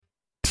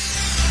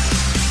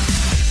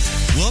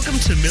Welcome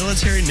to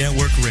Military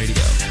Network Radio,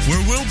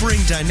 where we'll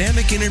bring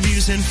dynamic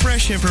interviews and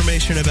fresh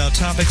information about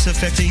topics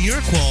affecting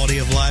your quality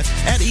of life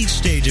at each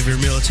stage of your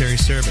military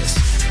service.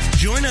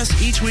 Join us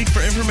each week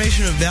for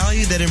information of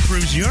value that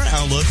improves your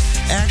outlook,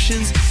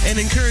 actions, and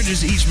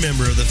encourages each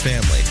member of the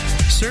family.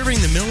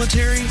 Serving the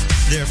military,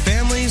 their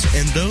families,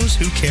 and those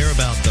who care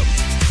about them.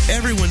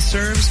 Everyone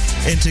serves,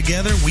 and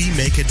together we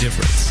make a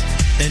difference.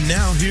 And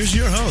now, here's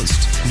your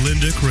host,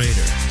 Linda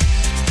Crater.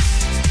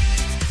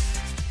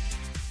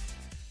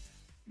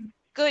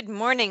 Good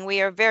morning.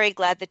 We are very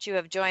glad that you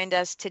have joined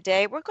us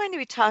today. We're going to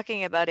be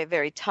talking about a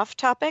very tough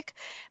topic,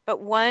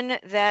 but one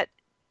that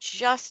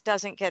just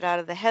doesn't get out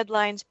of the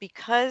headlines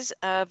because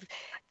of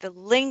the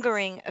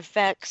lingering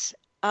effects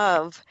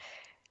of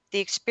the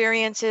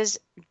experiences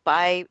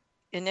by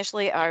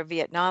initially our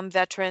Vietnam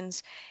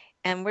veterans.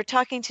 And we're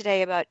talking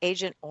today about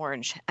Agent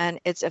Orange and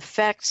its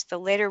effects, the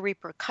later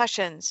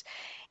repercussions,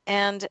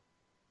 and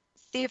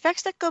the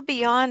effects that go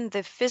beyond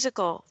the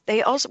physical.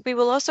 We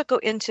will also go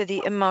into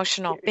the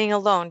emotional, being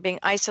alone, being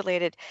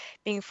isolated,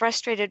 being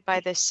frustrated by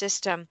the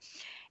system,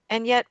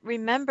 and yet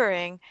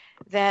remembering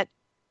that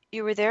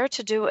you were there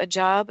to do a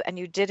job and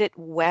you did it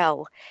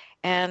well.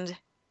 And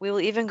we will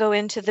even go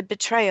into the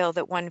betrayal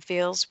that one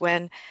feels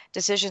when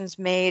decisions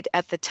made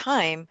at the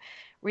time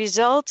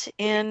result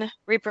in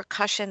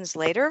repercussions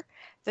later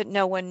that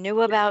no one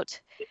knew about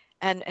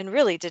and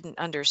really didn't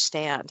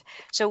understand.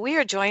 So we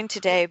are joined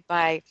today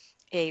by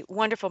a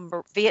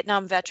wonderful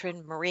Vietnam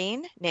veteran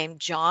Marine named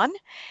John.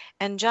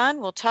 And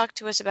John will talk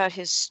to us about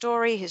his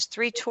story, his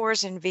 3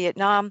 tours in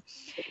Vietnam,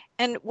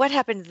 and what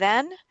happened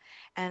then,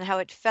 and how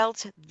it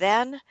felt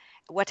then,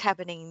 what's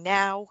happening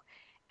now,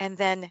 and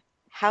then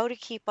how to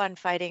keep on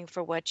fighting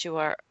for what you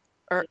are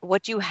or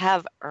what you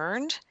have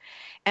earned.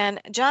 And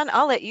John,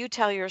 I'll let you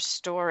tell your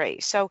story.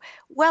 So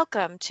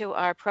welcome to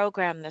our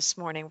program this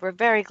morning. We're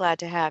very glad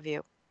to have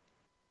you.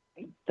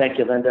 Thank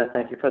you, Linda.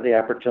 Thank you for the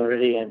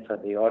opportunity and for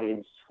the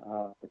audience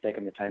for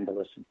taking the time to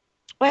listen.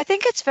 Well, I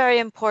think it's very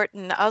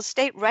important. I'll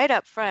state right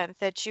up front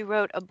that you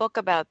wrote a book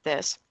about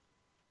this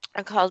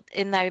called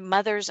In Thy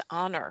Mother's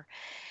Honor.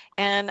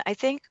 And I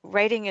think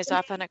writing is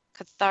often a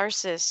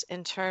catharsis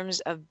in terms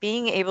of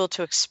being able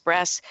to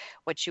express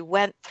what you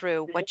went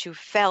through, what you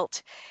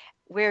felt,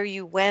 where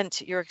you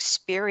went, your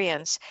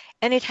experience,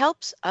 and it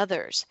helps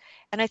others.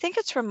 And I think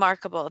it's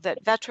remarkable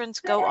that veterans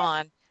go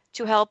on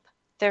to help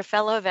their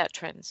fellow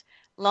veterans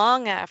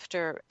long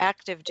after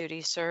active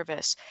duty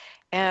service.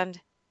 And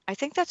I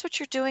think that's what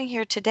you're doing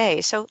here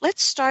today. So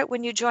let's start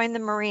when you joined the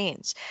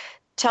Marines.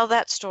 Tell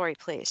that story,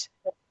 please.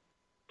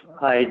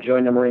 I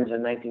joined the Marines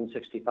in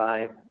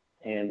 1965,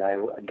 and I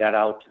got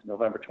out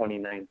November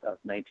 29th of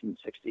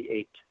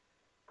 1968.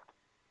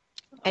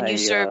 And you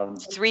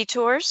served 3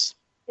 tours?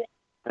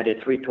 I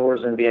did 3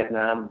 tours in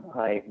Vietnam.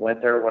 I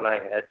went there when I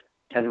had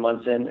 10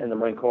 months in the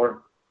Marine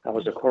Corps. I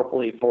was a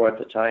Corporal E4 at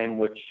the time,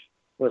 which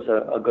was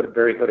a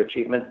very good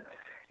achievement.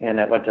 And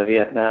I went to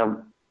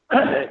Vietnam,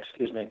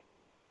 excuse me,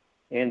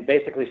 and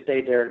basically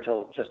stayed there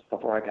until just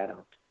before I got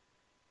out.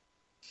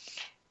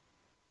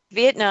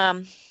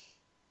 Vietnam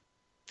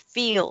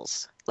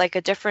feels like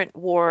a different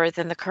war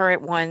than the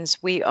current ones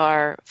we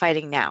are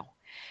fighting now.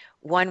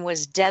 One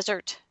was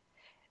desert.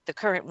 The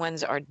current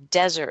ones are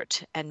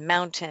desert and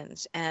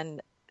mountains.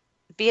 And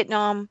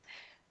Vietnam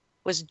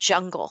was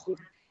jungle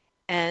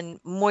and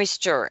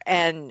moisture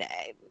and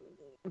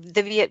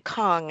the Viet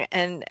Cong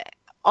and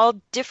all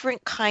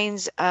different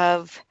kinds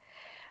of,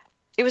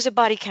 it was a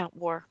body count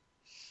war.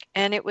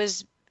 And it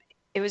was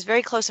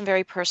very close and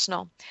very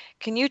personal.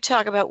 Can you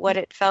talk about what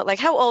it felt like?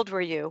 How old were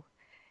you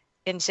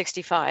in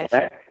 65?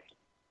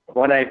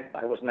 When I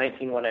was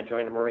 19 when I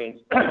joined the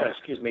Marines,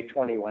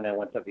 20 when I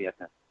went to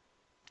Vietnam.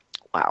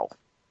 Wow.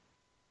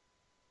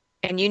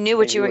 And you knew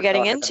what you were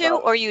getting into,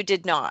 or you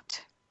did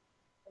not?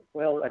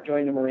 Well, I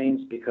joined the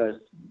Marines because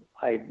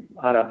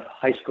out of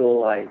high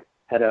school, I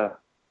had a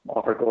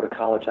offer to go to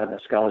college on a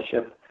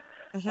scholarship.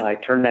 Mm-hmm. I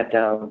turned that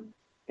down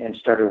and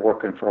started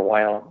working for a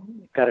while.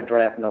 Got a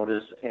draft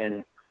notice,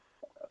 and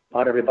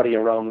about everybody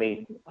around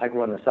me, I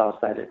grew up on the south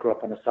side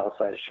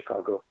of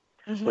Chicago,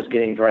 mm-hmm. was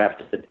getting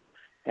drafted.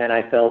 And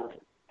I felt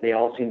they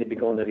all seemed to be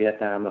going to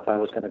Vietnam. If I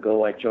was going to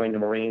go, I joined the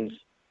Marines.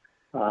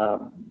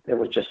 It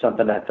was just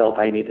something I felt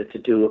I needed to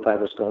do if I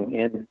was going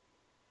in.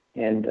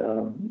 And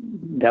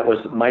that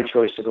was my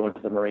choice to go into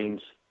the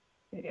Marines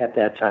at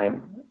that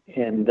time.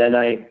 And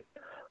then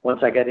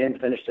once I got in,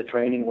 finished the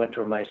training, went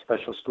through my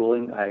special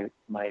schooling,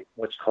 my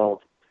what's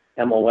called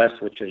MOS,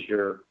 which is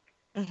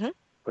mm-hmm.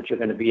 what you're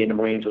going to be in the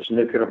Marines, was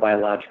nuclear,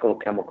 biological,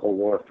 chemical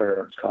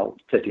warfare. It's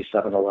called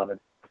 5711.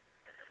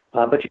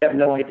 But you have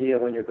no idea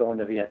when you're going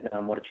to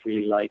Vietnam what it's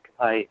really like.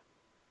 I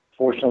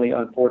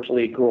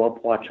unfortunately grew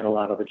up watching a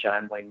lot of the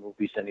John Wayne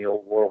movies and the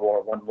old World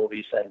War I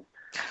movies, and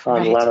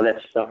right. A lot of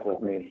that stuck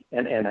with me.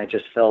 And I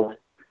just felt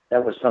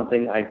that was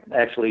something I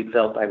actually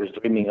felt I was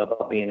dreaming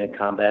about, being in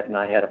combat, and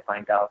I had to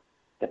find out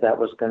if that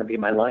was going to be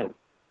my line.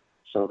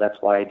 So that's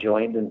why I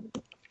joined, and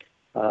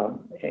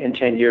in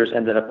 10 years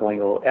ended up going,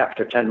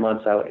 after 10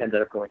 months I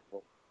ended up going.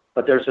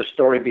 But there's a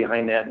story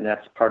behind that, and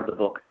that's part of the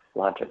book,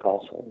 Logic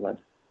also.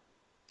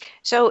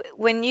 So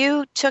when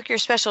you took your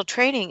special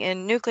training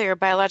in nuclear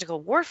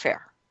biological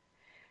warfare,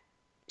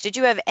 did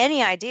you have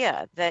any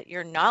idea that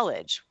your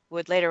knowledge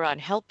would later on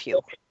help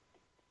you?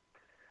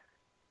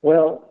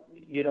 Well,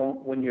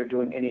 when you're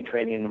doing any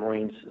training in the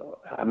Marines,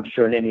 I'm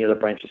sure in any other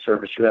branch of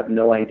service, you have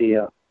no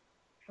idea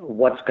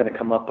what's going to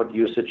come up, what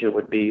usage it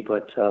would be.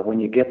 But when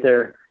you get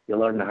there, you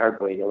learn the hard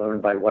way. You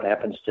learn by what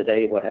happens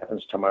today, what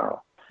happens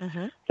tomorrow.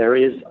 Mm-hmm. There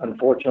is,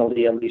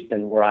 unfortunately, at least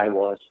in where I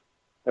was,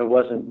 there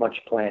wasn't much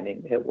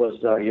planning. It was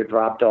you're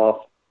dropped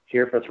off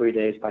here for 3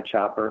 days by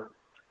chopper,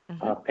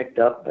 picked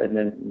up, and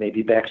then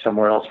maybe back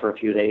somewhere else for a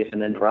few days,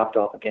 and then dropped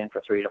off again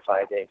for 3 to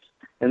 5 days.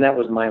 And that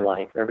was my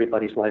life.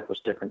 Everybody's life was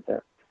different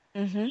there.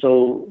 Mm-hmm.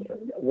 So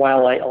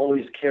while I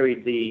always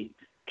carried the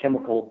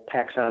chemical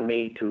packs on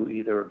me to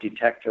either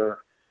detect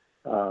or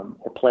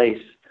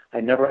place, I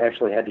never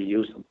actually had to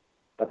use them,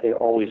 but they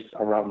always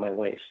around my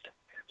waist.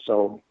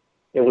 So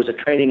it was a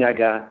training I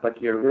got,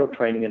 but your real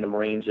training in the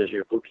Marines is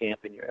your boot camp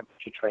and your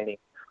infantry training.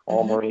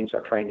 All Marines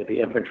are trained to be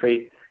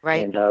infantry,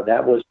 right. And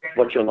that was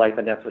what your life,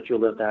 and that's what you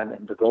lived on,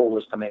 and the goal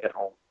was to make it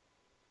home.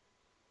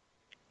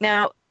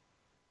 Now,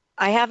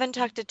 I haven't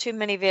talked to too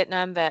many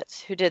Vietnam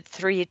vets who did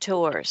 3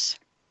 tours.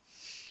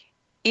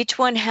 Each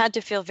one had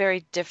to feel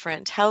very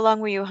different. How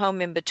long were you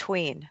home in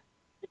between?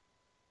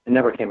 I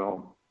never came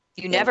home.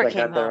 You never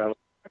came home?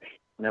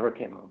 Never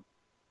came home.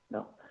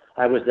 No.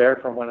 I was there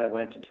from when I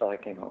went until I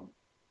came home.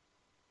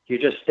 You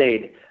just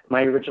stayed.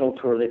 My original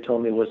tour, they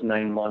told me, was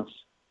 9 months.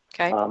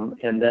 Okay.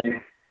 And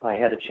then I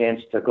had a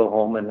chance to go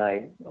home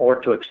or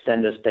to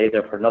extend a stay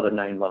there for another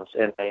 9 months.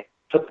 And I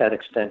took that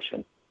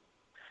extension.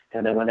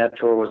 And then when that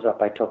tour was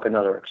up, I took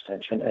another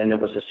extension, and it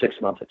was a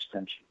 6-month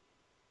extension.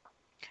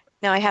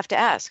 Now I have to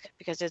ask,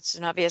 because it's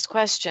an obvious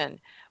question,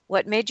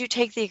 what made you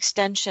take the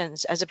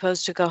extensions as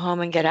opposed to go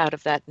home and get out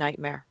of that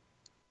nightmare?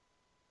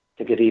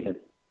 To get even.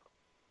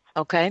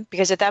 Okay,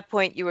 because at that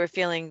point you were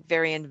feeling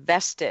very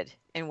invested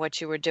in what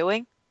you were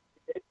doing?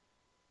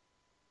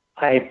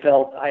 I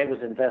felt I was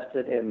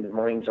invested in the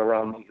Marines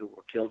around me who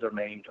were killed or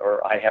maimed,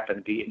 or I happened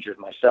to be injured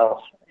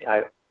myself.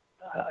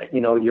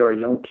 You're a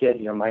young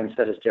kid. Your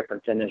mindset is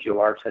different than as you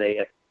are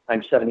today.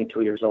 I'm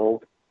 72 years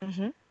old.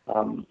 Mm-hmm.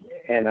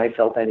 And I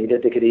felt I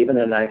needed to get even,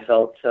 and I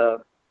felt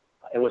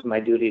it was my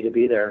duty to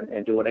be there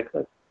and do what I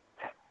could.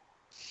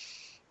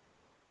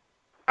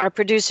 Our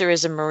producer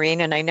is a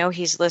Marine, and I know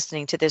he's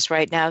listening to this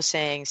right now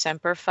saying,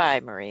 Semper Fi,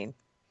 Marine.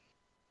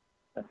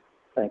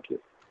 Thank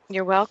you.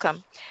 You're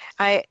welcome.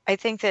 I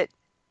think that,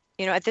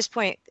 at this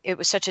point, it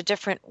was such a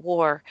different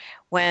war.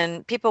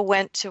 When people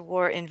went to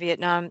war in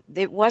Vietnam,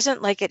 it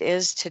wasn't like it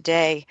is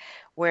today,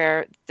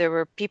 where there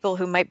were people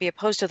who might be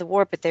opposed to the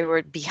war, but they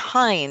were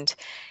behind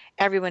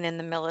everyone in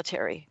the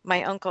military.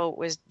 My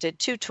uncle did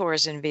 2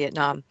 tours in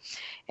Vietnam,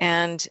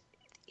 and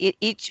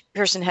each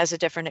person has a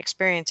different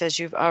experience, as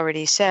you've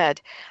already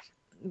said.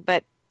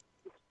 But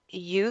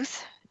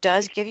youth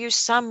does give you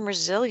some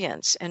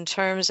resilience in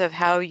terms of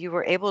how you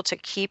were able to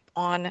keep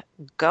on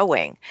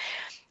going.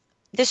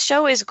 This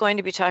show is going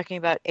to be talking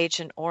about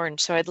Agent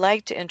Orange, so I'd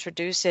like to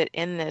introduce it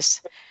in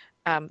this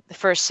the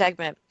first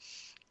segment.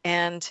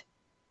 And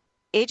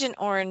Agent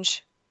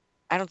Orange,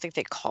 I don't think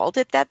they called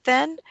it that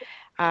then.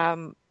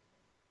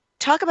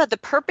 Talk about the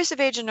purpose of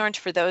Agent Orange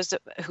for those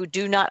who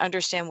do not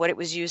understand what it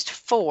was used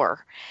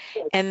for,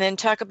 and then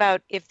talk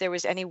about if there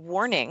was any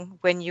warning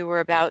when you were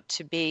about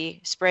to be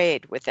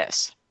sprayed with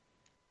this.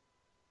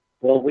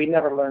 Well, we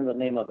never learned the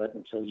name of it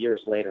until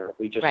years later.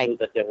 We just knew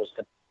that there was,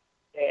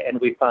 and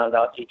we found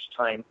out each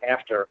time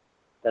after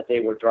that they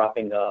were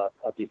dropping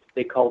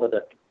they called it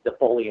a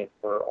defoliant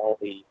for all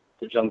the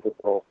jungle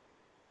growth.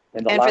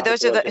 And for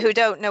those who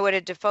don't know what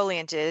a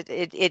defoliant is,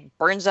 it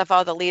burns off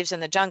all the leaves in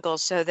the jungle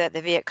so that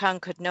the Viet Cong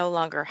could no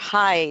longer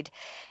hide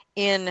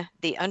in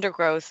the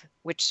undergrowth,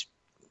 which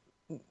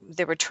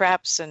there were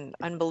traps and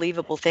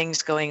unbelievable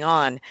things going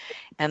on.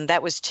 And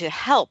that was to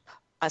help,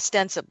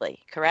 ostensibly,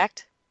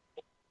 correct?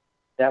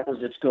 That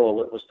was its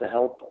goal. It was to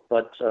help,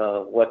 but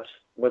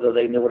whether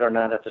they knew it or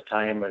not at the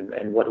time,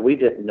 and what we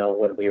didn't know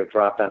when we were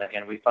dropped on it,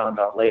 and we found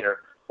out later,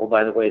 oh,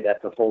 by the way,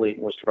 that defoliant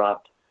was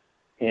dropped.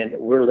 And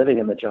we're living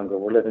in the jungle.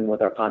 We're living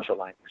with our poncho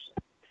liners.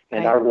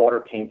 And our water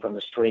came from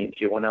the streams.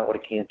 You went out with a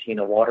canteen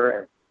of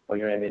water or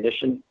your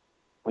ammunition.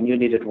 When you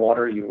needed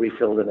water, you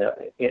refilled in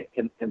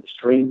the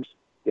streams.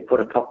 You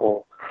put a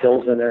couple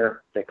pills in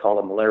there. They call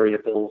them malaria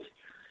pills.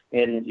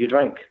 And you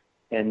drank.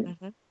 And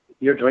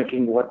you're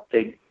drinking what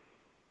they,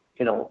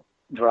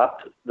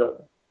 dropped the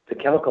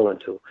chemical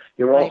into.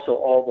 You're also,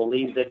 all the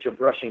leaves that you're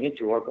brushing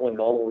into are going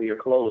all over your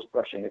clothes,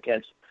 brushing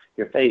against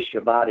your face,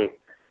 your body.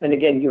 And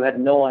again, you had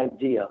no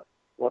idea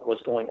what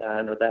was going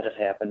on or that had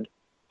happened,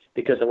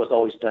 because it was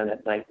always done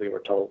at night, we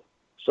were told.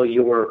 So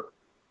you were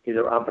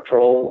either on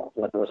patrol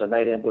when there was a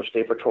night ambush,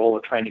 day patrol,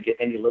 or trying to get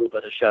any little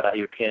bit of shut eye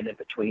you can in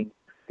between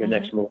your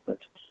next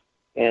movement.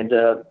 And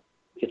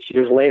it's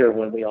years later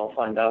when we all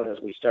find out, as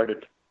we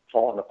started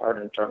falling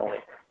apart internally,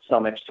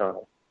 some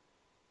external.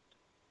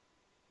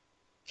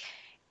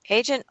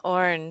 Agent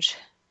Orange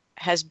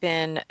has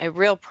been a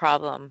real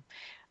problem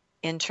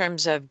in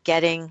terms of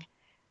getting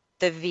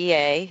the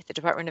VA, the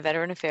Department of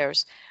Veteran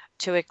Affairs,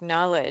 to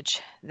acknowledge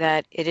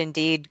that it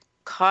indeed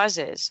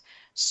causes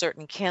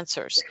certain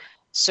cancers,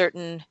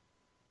 certain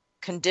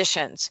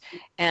conditions,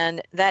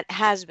 and that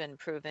has been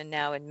proven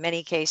now in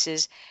many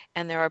cases,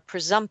 and there are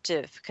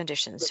presumptive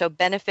conditions. So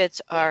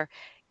benefits are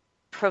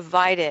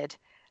provided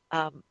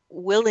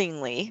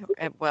willingly.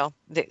 Well,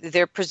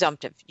 they're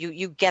presumptive.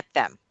 You get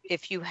them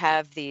if you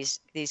have these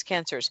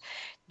cancers.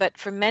 But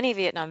for many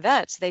Vietnam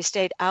vets, they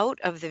stayed out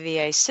of the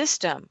VA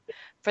system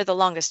for the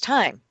longest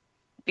time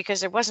because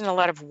there wasn't a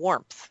lot of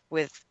warmth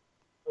with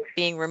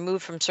being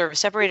removed from service,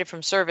 separated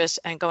from service,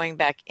 and going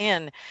back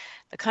in.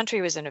 The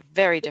country was in a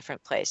very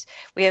different place.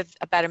 We have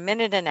about a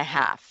minute and a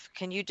half.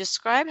 Can you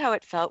describe how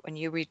it felt when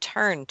you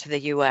returned to the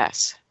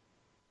U.S.?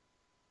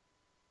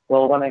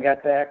 Well, when I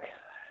got back,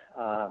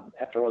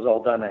 after it was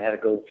all done, I had to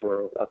go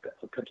for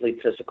a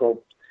complete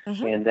physical.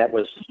 Mm-hmm. And that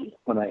was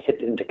when I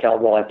hit into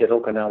Caldwell. I did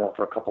Okinawa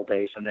for a couple of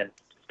days and then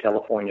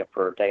California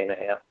for a day and a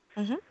half.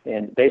 Mm-hmm.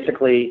 And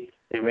basically,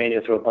 they ran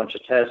you through a bunch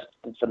of tests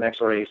and some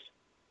x-rays.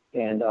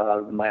 And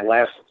my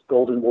last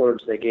golden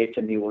words they gave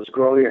to me was,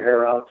 grow your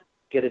hair out,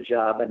 get a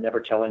job, and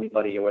never tell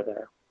anybody you were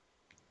there.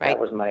 Right.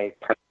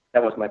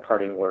 That was my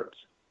parting words.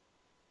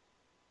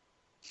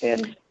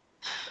 And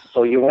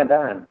so you went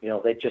on. You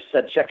know, they just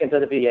said, check into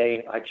the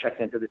VA. I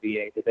checked into the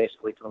VA. They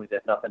basically told me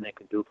there's nothing they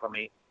could do for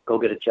me. Go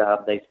get a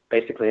job. They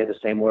basically had the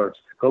same words.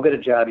 Go get a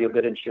job. You'll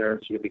get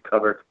insurance. You'll be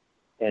covered.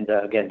 And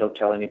again, don't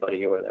tell anybody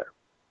you were there.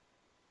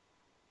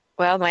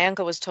 Well, my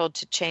uncle was told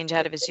to change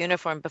out of his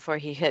uniform before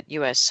he hit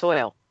U.S.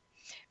 soil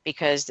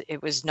because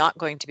it was not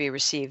going to be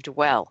received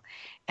well.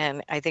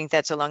 And I think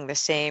that's along the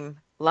same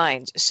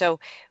lines. So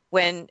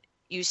when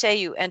you say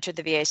you entered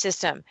the VA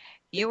system,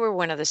 you were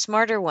one of the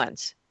smarter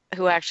ones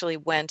who actually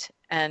went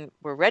and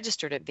were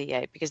registered at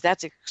VA, because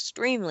that's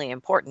extremely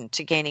important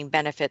to gaining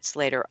benefits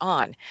later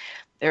on.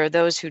 There are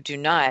those who do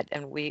not,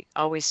 and we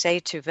always say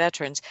to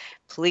veterans,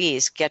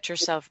 please get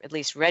yourself at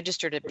least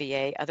registered at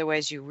VA,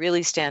 otherwise you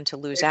really stand to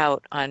lose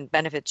out on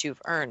benefits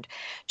you've earned.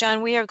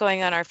 John, we are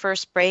going on our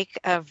first break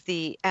of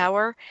the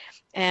hour,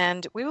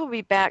 and we will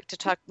be back to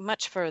talk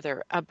much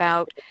further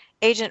about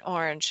Agent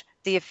Orange,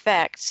 the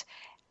effects,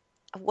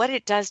 what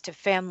it does to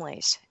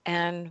families,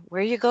 and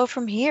where you go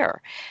from here.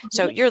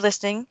 So you're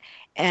listening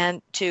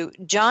and to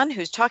John,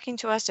 who's talking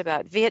to us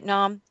about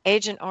Vietnam,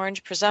 Agent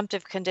Orange,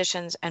 presumptive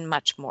conditions, and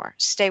much more.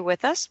 Stay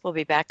with us. We'll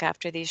be back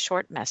after these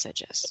short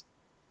messages.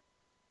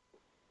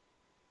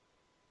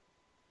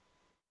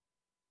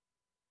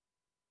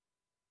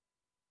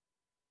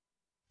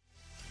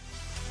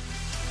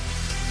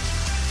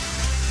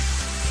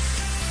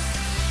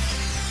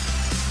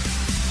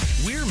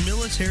 We're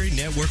Military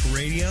Network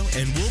Radio,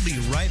 and we'll be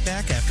right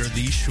back after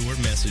these short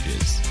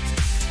messages.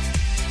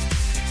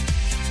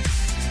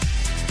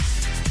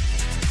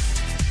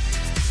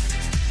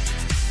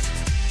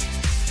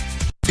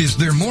 Is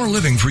there more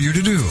living for you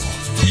to do?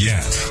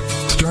 Yes.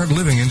 Start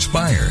living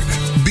inspired.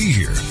 Be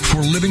here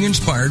for Living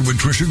Inspired with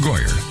Tricia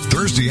Goyer,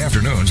 Thursday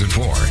afternoons at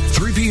 4,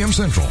 3 p.m.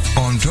 Central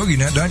on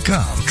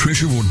TogiNet.com.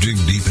 Tricia will dig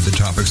deep into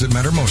topics that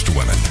matter most to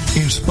women,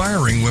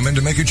 inspiring women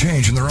to make a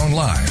change in their own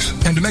lives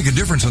and to make a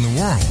difference in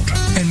the world,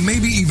 and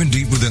maybe even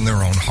deep within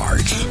their own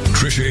hearts.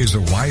 Tricia is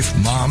a wife,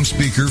 mom,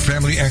 speaker,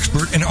 family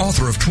expert, and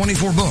author of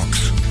 24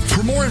 books.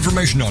 For more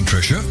information on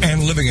Tricia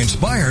and Living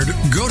Inspired,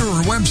 go to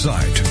her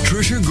website,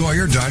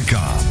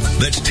 TriciaGoyer.com.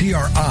 That's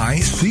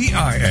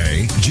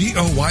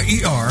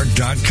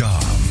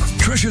TriciaGoyer.com.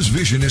 Tricia's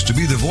vision is to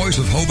be the voice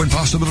of hope and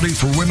possibility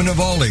for women of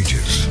all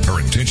ages. Her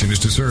intention is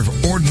to serve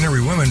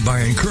ordinary women by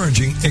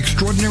encouraging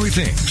extraordinary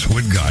things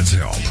with God's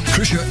help.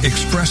 Tricia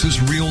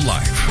expresses real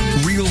life,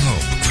 real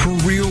hope for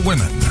real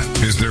women.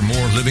 Is there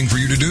more living for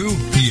you to do?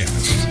 Yes.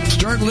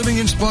 Start living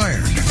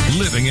inspired.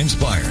 Living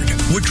Inspired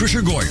with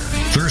Tricia Goyer.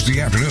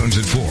 Thursday afternoons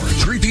at 4,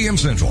 3 p.m.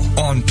 Central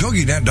on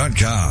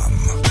TogiNet.com.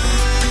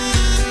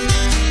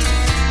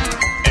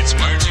 It's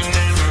words you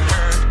never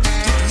heard.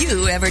 Did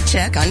you ever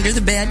check under the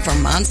bed for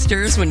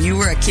monsters when you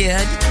were a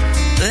kid?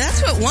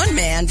 That's what one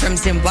man from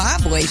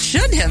Zimbabwe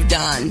should have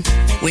done.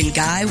 When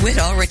Guy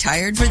Whittle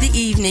retired for the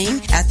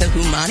evening at the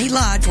Humani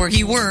Lodge where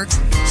he works,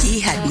 he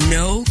had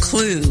no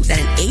clue that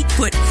an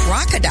 8-foot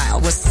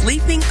crocodile was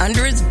sleeping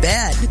under his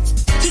bed.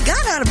 He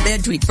got out of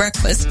bed to eat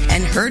breakfast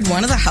and heard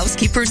one of the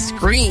housekeepers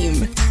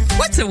scream.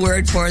 What's a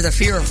word for the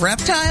fear of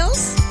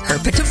reptiles?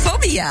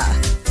 Herpetophobia.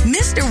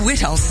 Mr.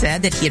 Whittle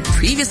said that he had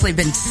previously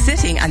been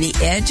sitting on the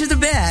edge of the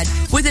bed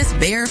with his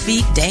bare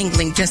feet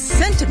dangling just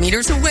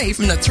centimeters away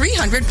from the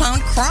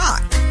 300-pound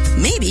croc.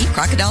 Maybe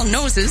crocodile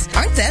noses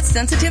aren't that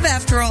sensitive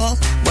after all.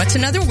 What's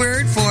another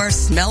word for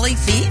smelly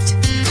feet?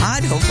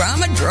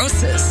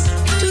 Podobramidrosis.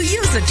 To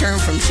use a term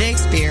from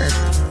Shakespeare,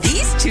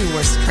 these two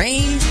were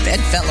strange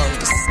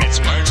bedfellows. It's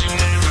words you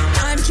never heard.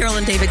 I'm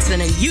Carolyn Davidson,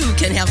 and you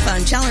can have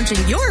fun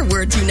challenging your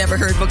words you never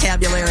heard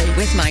vocabulary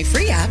with my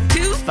free app,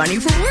 Too Funny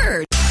for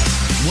Words.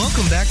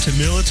 Welcome back to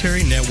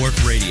Military Network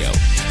Radio,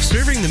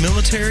 serving the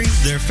military,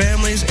 their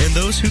families, and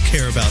those who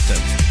care about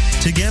them.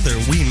 Together,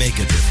 we make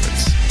a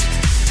difference.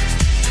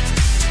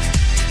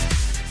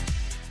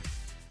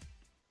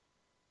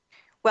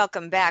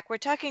 Welcome back. We're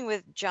talking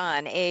with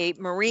John, a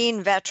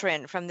Marine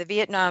veteran from the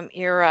Vietnam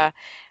era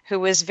who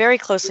was very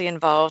closely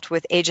involved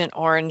with Agent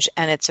Orange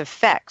and its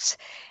effects.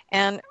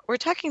 And we're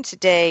talking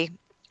today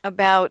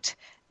about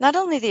not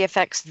only the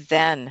effects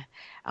then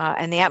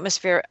and the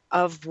atmosphere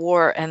of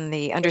war and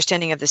the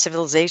understanding of the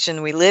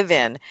civilization we live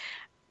in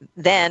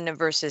then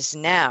versus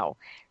now.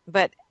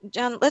 But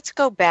John, let's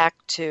go back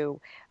to,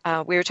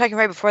 we were talking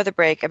right before the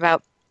break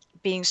about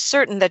being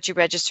certain that you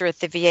register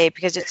at the VA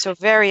because it's so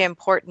very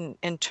important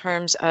in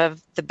terms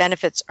of the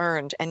benefits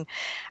earned. And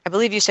I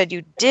believe you said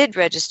you did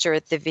register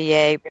at the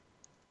VA,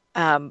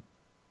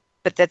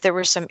 but that there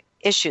were some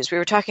issues. We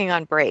were talking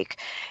on break.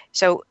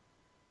 So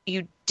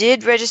you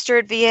did register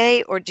at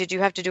VA, or did you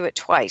have to do it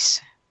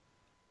twice?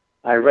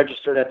 I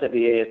registered at the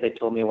VA. They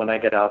told me when I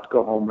get out,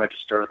 go home,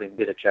 register, then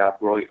get a job,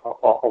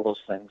 all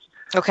those things.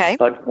 Okay.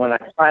 But when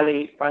I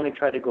finally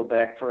tried to go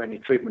back for any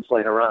treatments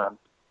later on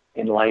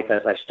in life,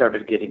 as I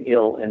started getting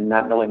ill and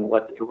not knowing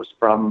what it was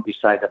from,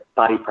 besides the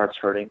body parts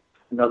hurting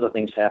and other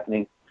things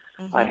happening,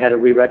 I had to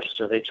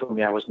re-register. They told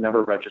me I was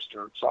never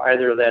registered. So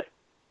either that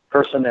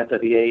person at the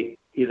VA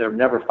either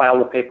never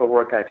filed the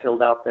paperwork I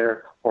filled out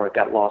there, or it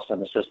got lost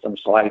in the system.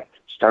 So I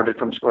started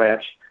from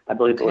scratch. I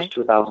believe it was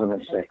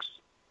 2006.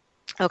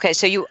 Okay,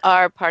 so you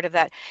are part of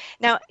that.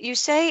 Now, you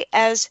say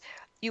as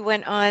you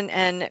went on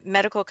and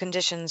medical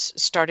conditions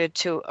started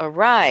to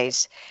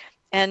arise,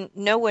 and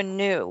no one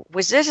knew.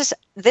 Was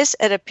this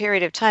at a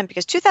period of time?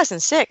 Because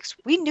 2006,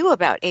 we knew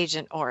about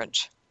Agent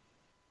Orange.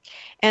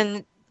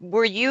 And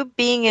were you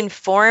being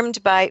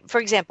informed by,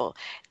 for example,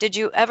 did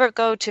you ever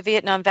go to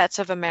Vietnam Vets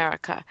of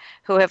America,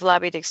 who have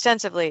lobbied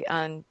extensively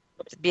on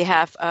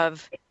behalf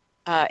of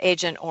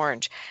Agent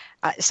Orange?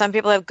 Some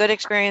people have good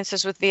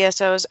experiences with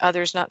VSOs,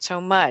 others not so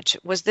much.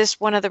 Was this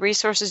one of the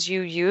resources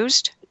you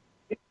used?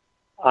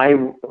 I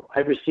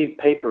received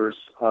papers,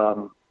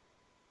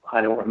 I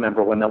don't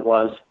remember when that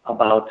was,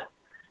 about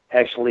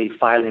actually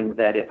filing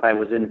that if I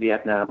was in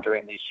Vietnam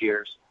during these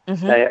years,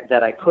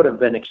 that I could have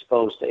been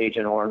exposed to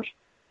Agent Orange,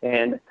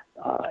 and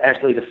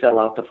actually to fill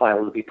out the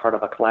file to be part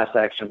of a class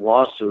action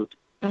lawsuit.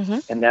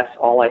 And that's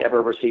all I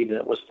ever received, and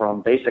it was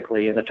from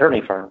basically an attorney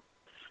firm.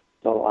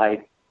 So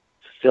I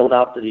filled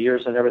out the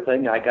years and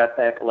everything. I got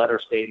back a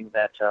letter stating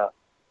that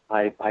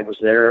I was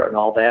there and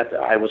all that.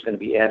 I was going to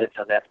be added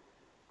to that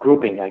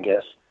grouping, I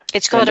guess.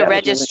 It's called a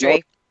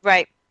registry,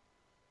 right?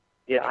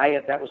 Yeah,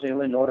 that was the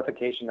only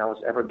notification I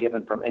was ever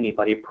given from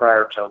anybody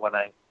prior to when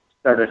I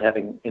started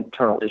having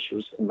internal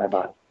issues in my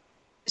body.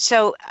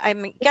 So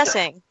I'm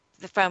guessing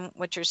from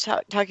what you're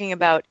talking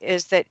about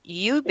is that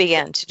you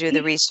began to do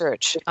the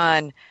research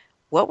on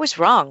what was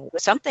wrong.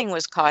 Something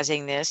was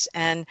causing this.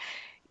 And,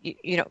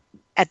 you know,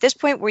 at this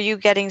point, were you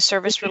getting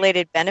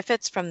service-related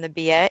benefits from the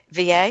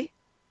VA?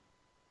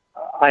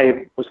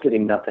 I was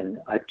getting nothing.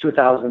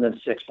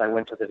 2006, I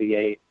went to the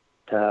VA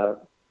to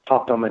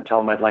talk to them and tell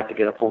them I'd like to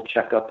get a full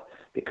checkup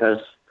because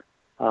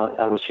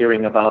I was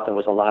hearing about there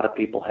was a lot of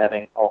people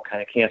having all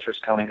kind of cancers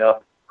coming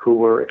up who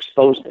were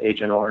exposed to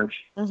Agent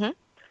Orange.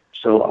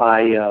 So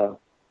I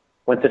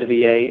went to the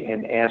VA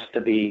and asked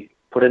to be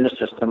put in the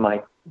system.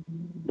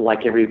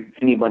 Like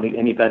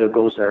any vet who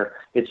goes there,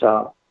 it's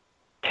a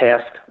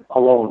task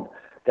alone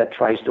that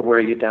tries to wear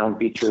you down,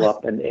 beat you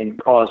up, and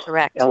cause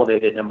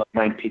elevated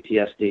mind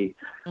PTSD.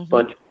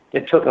 But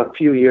it took a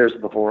few years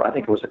before, I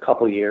think it was a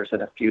couple years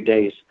and a few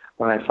days,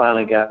 when I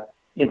finally got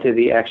into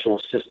the actual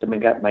system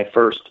and got my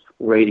first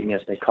rating,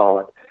 as they call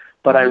it.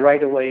 But I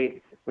right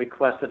away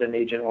requested an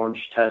Agent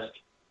Orange test,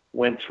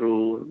 went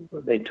through,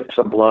 they took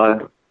some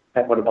blood,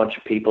 met with a bunch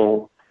of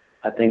people.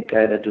 I think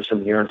I had to do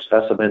some urine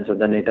specimens, and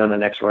then they done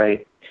an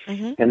x-ray.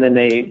 And then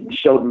they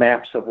showed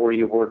maps of where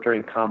you were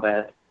during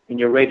combat, and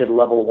you're rated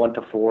level 1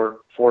 to 4,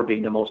 4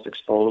 being the most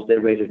exposed. They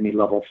rated me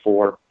level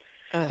 4.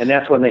 And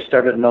that's when they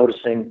started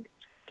noticing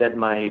that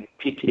my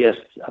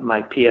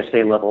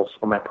PSA levels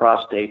for my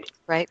prostate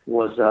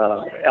was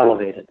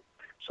elevated.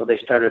 So they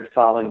started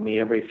following me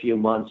every few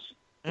months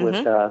with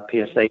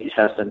PSA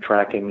tests and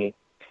tracking me.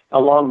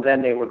 Along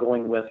then, they were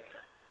going with,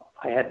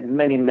 I had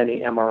many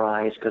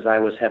MRIs because I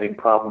was having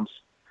problems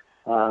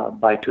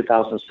by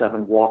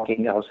 2007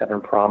 walking. I was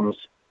having problems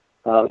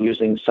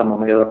using some of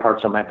my other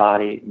parts of my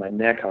body, my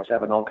neck. I was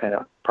having all kind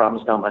of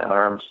problems down my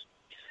arms.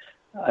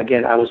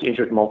 Again, I was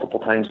injured multiple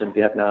times in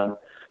Vietnam.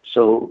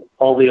 So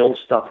all the old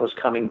stuff was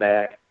coming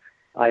back.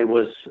 I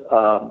was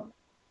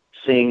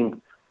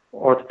seeing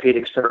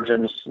orthopedic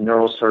surgeons,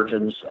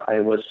 neurosurgeons. I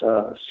was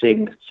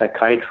seeing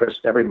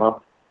psychiatrists every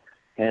month.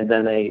 And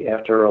then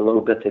after a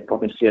little bit, they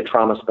put me to see a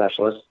trauma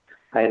specialist.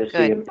 I had to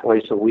see him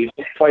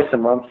twice a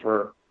month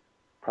for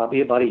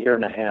probably about a year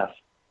and a half.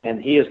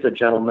 And he is the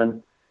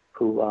gentleman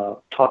who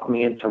talked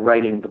me into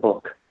writing the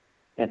book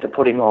and to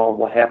putting all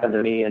what happened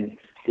to me and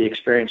the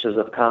experiences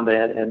of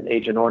combat and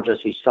Agent Orange. As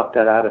he sucked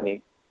that out of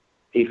me.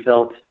 He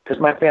felt, because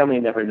my family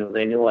never knew.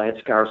 They knew I had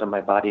scars on my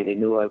body. They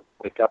knew I'd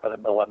wake up in the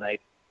middle of the night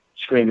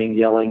screaming,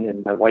 yelling,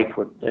 and my wife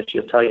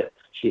she'll tell you,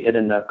 she hid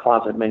in the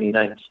closet many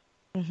nights.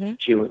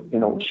 She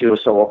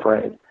was so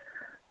afraid.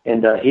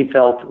 And he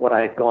felt what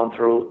I had gone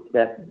through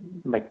that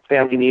my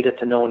family needed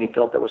to know, and he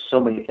felt there was so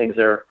many things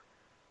there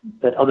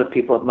that other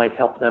people might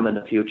help them in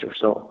the future.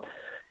 So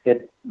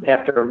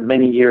after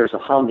many years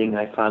of hounding,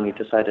 I finally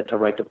decided to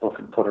write the book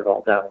and put it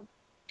all down,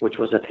 which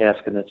was a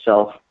task in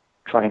itself,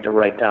 trying to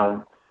write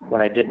down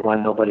what I didn't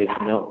want nobody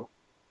to know.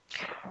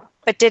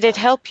 But did it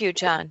help you,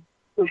 John?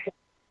 I'm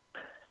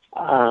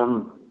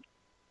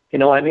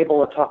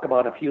able to talk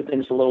about a few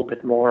things a little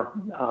bit more.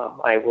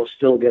 I will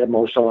still get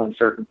emotional on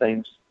certain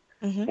things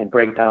and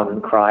break down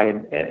and cry,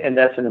 and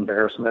that's an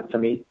embarrassment to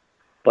me.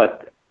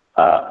 But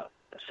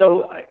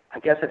so I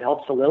guess it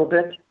helps a little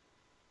bit.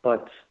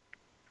 But,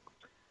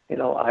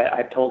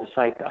 I've told the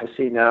site, I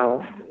see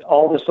now,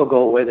 all this will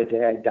go away the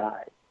day I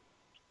die.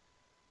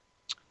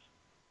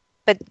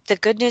 But the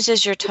good news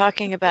is you're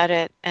talking about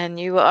it, and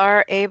you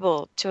are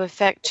able to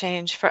affect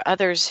change for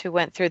others who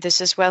went through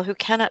this as well, who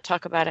cannot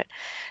talk about it.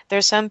 There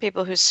are some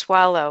people who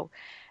swallow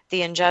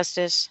the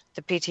injustice,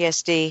 the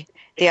PTSD,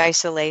 the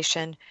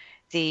isolation,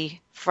 the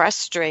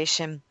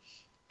frustration,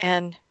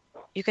 and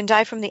you can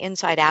die from the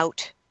inside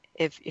out,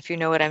 if you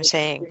know what I'm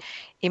saying,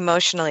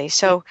 emotionally.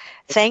 So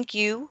thank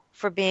you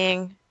for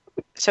being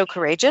so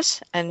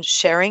courageous and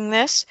sharing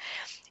this.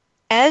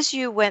 As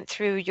you went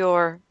through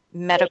your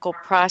medical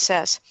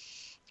process,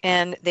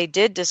 and they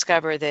did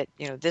discover that,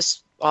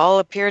 this all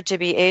appeared to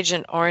be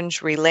Agent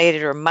Orange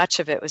related, or much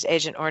of it was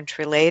Agent Orange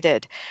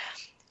related.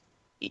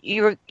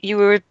 You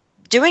were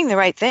doing the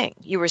right thing.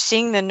 You were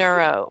seeing the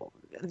neuro,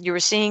 you were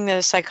seeing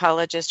the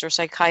psychologist or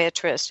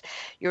psychiatrist,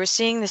 you were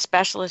seeing the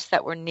specialists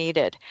that were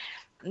needed.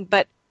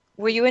 But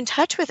were you in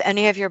touch with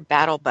any of your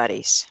battle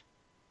buddies?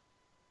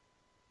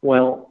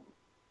 Well,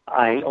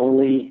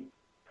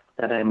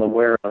 that I'm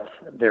aware of,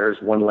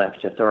 there's one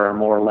left. If there are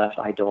more left,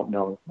 I don't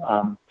know.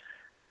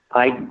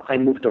 I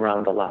moved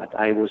around a lot.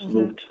 I was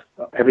moved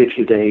every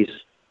few days.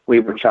 We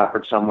were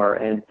choppered somewhere.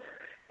 And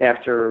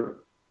after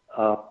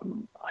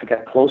I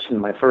got close in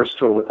my first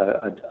tour with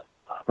a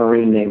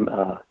Marine named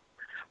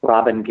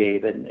Robin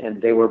Gabe,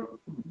 and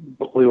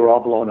we were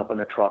all blown up in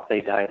a truck.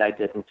 They died. I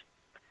didn't.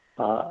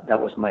 That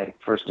was my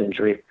first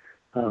injury.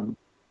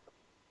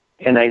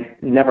 And I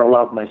never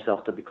allowed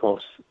myself to be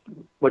close,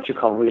 what you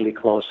call really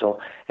close. So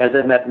as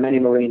I met many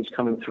Marines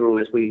coming through,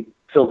 as we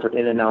filtered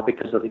in and out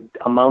because of the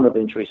amount of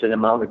injuries and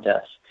amount of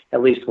deaths,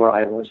 at least where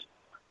I was,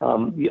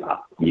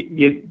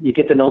 you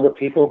get to know the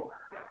people,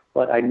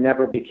 but I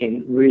never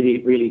became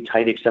really, really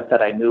tight, except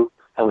that I knew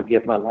I would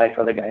give my life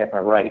for the guy at my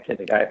right and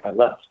the guy at my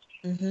left.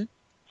 Mm-hmm.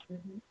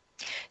 Mm-hmm.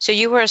 So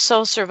you were a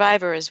sole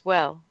survivor as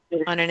well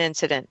on an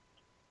incident?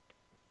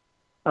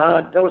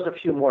 There was a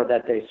few more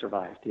that day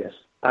survived, yes.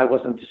 I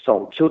wasn't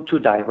sole. Two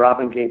died.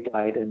 Robin Gabe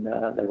died, and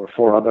there were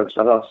four others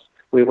of us.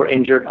 We were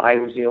injured. I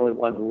was the only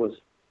one who was,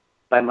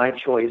 by my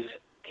choice,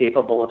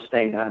 capable of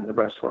staying on. The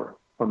rest were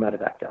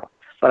medevaced out.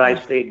 But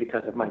I stayed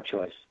because of my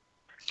choice.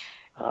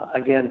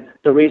 Again,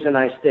 the reason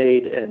I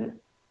stayed and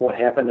what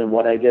happened and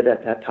what I did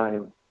at that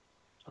time,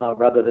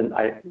 rather than,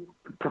 I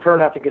prefer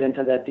not to get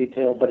into that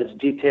detail, but it's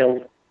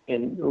detailed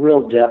in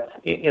real depth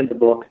in the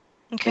book.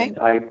 Okay.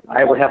 And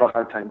I would have a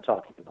hard time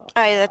talking about it.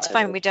 All right, that's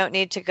fine. We don't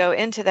need to go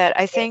into that.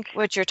 I think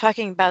what you're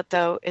talking about,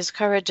 though, is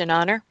courage and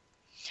honor.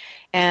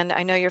 And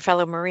I know your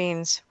fellow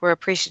Marines were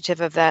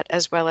appreciative of that,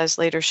 as well as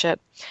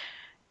leadership.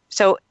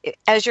 So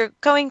as you're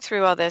going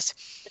through all this,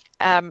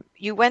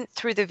 you went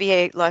through the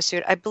VA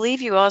lawsuit. I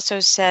believe you also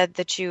said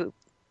that you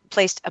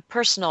placed a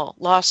personal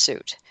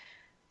lawsuit.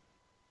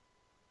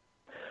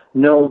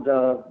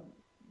 No,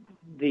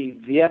 the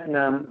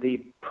Vietnam,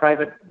 the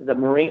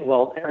Marine,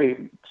 well,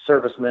 every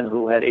serviceman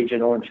who had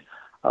Agent Orange,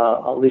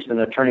 at least an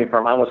attorney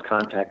firm, I was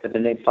contacted,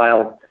 and they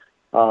filed,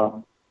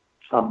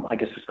 I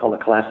guess it's called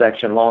a class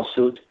action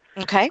lawsuit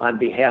on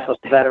behalf of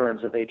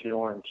veterans of Agent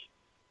Orange.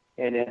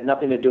 And it had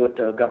nothing to do with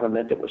the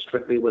government. It was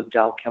strictly with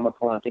Dow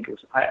Chemical. I think it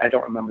was, I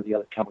don't remember the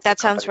other chemical.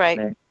 That sounds right.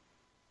 Name.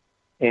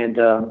 And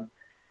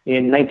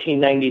in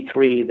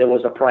 1993, there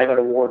was a private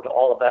award to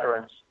all the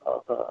veterans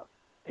of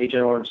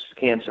Agent Orange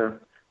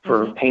cancer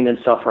for pain and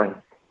suffering.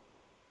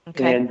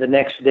 Okay. And the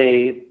next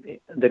day,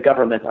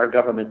 our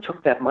government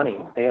took that money.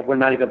 They were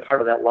not even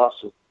part of that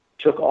lawsuit.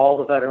 Took all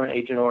the veteran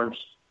Agent Orange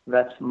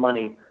vets'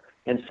 money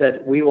and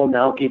said, we will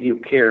now give you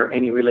care,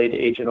 any related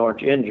to Agent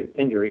Orange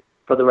injury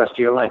for the rest of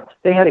your life.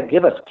 They had to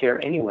give us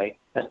care anyway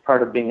as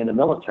part of being in the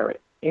military.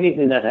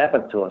 Anything that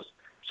happened to us.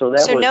 So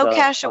no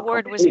cash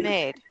award was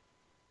made.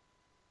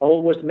 Oh,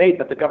 it was made,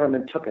 but the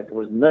government took it. It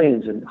was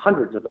millions and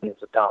hundreds of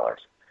millions of dollars.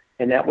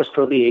 And that was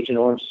for the Agent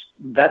Orange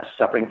vets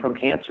suffering from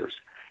cancers.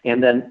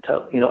 And then,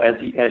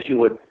 as you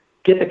would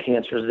get the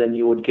cancers, then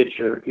you would get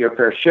your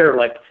fair share.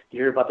 Like you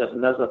hear about this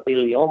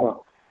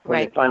mesothelioma. When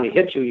it finally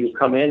hit you, you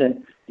come in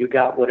and you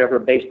got whatever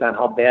based on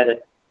how bad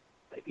it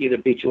either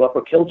beat you up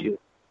or killed you.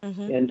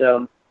 Mm-hmm.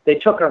 And they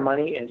took our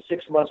money, and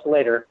 6 months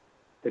later,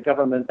 the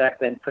government back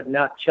then could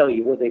not tell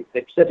you where they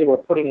said they were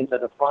putting into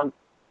the fund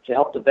to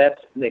help the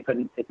vets, and they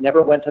couldn't. It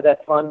never went to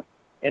that fund.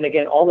 And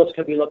again, all this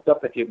can be looked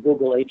up if you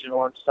Google Agent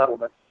Orange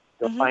settlement.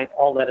 You'll find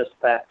all that is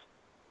fact.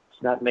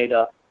 It's not made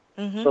up.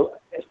 Mm-hmm. So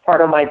as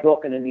part of my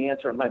book and in the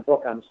answer of my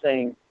book, I'm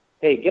saying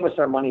hey, give us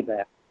our money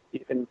back.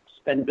 You can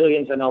spend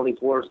billions on all these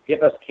wars.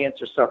 Give us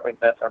cancer suffering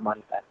vets our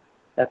money back.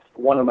 That's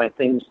one of my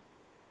things.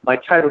 My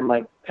title,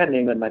 my pen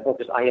name in my book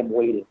is I Am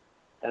Waiting.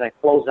 And I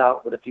close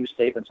out with a few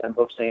statements in the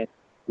book saying,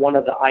 one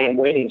of the I Am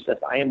Waiting says,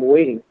 I am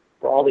waiting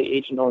for all the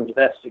Agent Orange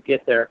vets to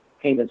get their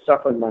pain and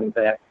suffering money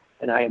back.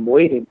 And I am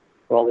waiting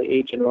for all the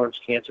Agent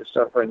Orange cancer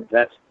suffering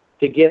vets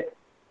to get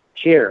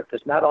care,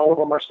 because not all of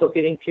them are still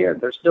getting care.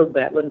 They're still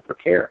battling for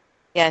care.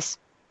 Yes.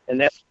 And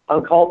that's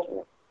uncalled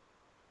for.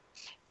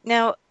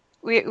 Now,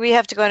 we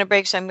have to go on a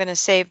break, so I'm going to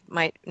save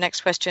my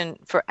next question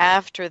for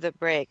after the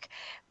break.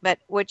 But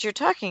what you're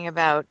talking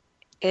about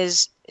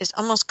is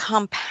almost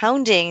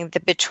compounding the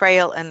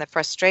betrayal and the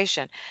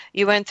frustration.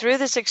 You went through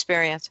this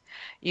experience.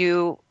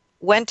 You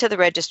went to the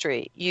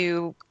registry.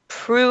 You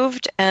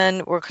proved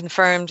and were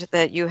confirmed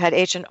that you had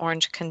Agent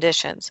Orange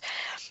conditions.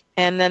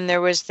 And then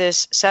there was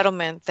this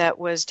settlement that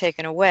was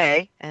taken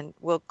away, and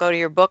we'll go to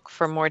your book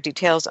for more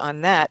details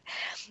on that.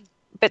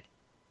 But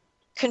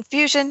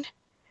confusion,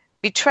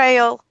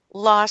 betrayal,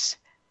 loss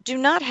do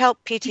not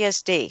help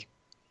PTSD.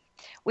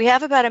 We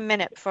have about a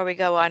minute before we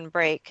go on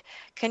break.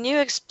 Can you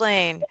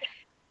explain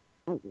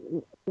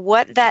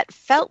what that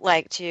felt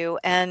like to you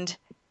and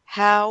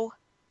how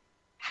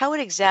it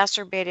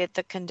exacerbated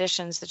the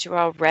conditions that you were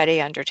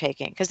already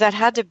undertaking? Because that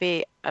had to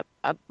be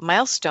a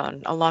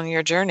milestone along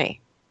your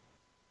journey.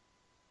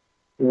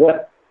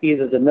 What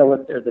either the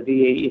military or the VA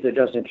either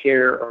doesn't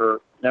care or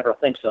never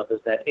thinks of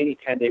is that any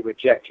time they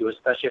reject you,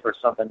 especially for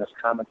something that's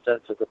common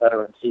sense as the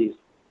veteran sees,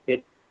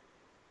 it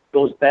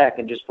goes back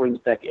and just brings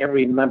back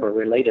every member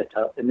related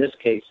to, in this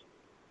case,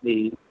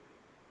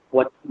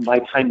 my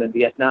time in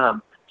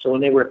Vietnam. So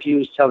when they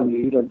refuse telling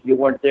you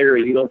weren't there or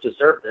you don't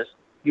deserve this,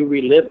 you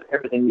relive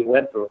everything you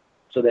went through.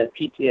 So that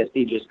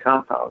PTSD just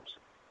compounds.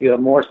 You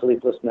have more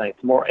sleepless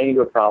nights, more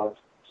anger problems.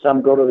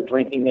 Some go to the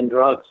drinking and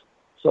drugs.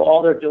 So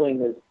all they're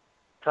doing is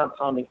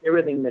compounding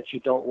everything that you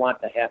don't want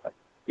to happen.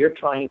 You're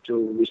trying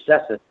to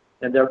recess it,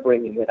 and they're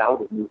bringing it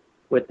out of you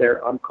with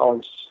their, I'm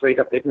calling straight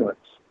up ignorance.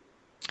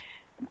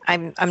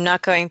 I'm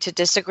not going to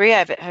disagree.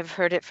 I've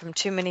heard it from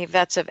too many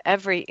vets of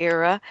every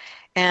era,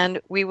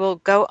 and we will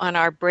go on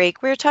our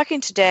break. We're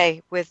talking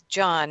today with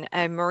John,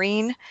 a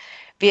Marine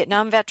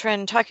Vietnam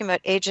veteran, talking about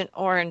Agent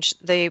Orange,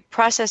 the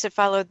process that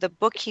followed, the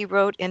book he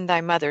wrote, In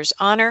Thy Mother's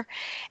Honor,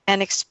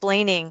 and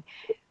explaining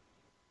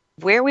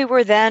where we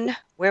were then,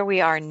 where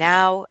we are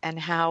now, and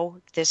how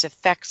this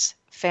affects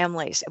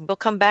families. And we'll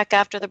come back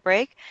after the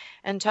break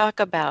and talk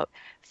about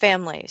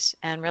families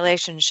and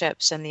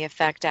relationships and the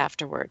effect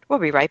afterward. We'll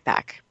be right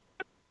back.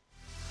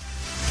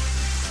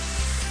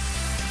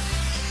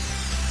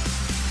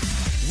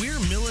 We're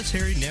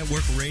Military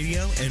Network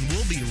Radio, and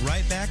we'll be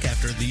right back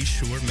after these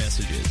short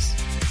messages.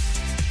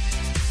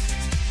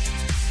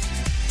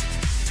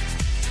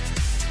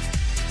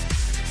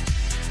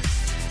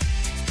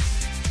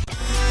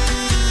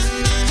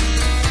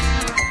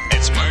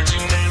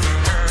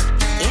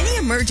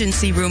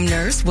 Emergency room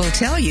nurse will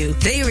tell you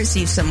they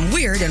receive some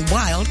weird and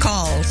wild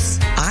calls.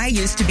 I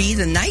used to be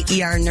the night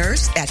ER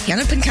nurse at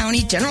Hennepin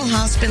County General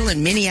Hospital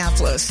in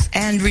Minneapolis,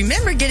 and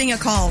remember getting a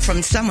call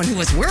from someone who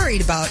was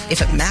worried about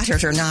if it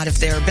mattered or not if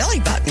their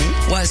belly button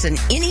was an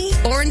innie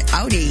or an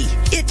outie.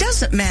 It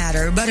doesn't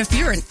matter, but if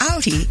you're an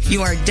outie,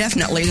 you are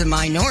definitely the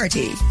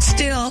minority.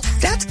 Still,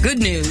 that's good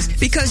news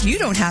because you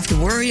don't have to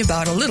worry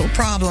about a little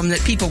problem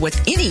that people with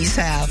innies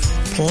have.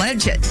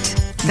 Pledge it.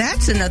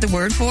 That's another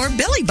word for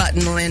belly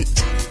button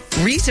lint.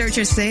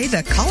 Researchers say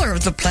the color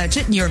of the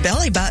pledget in your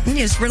belly button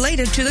is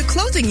related to the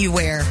clothing you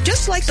wear,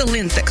 just like the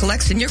lint that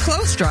collects in your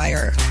clothes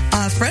dryer.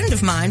 A friend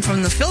of mine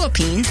from the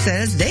Philippines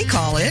says they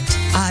call it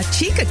a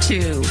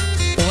chikatu.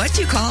 What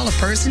do you call a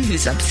person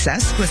who's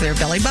obsessed with their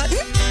belly button?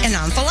 An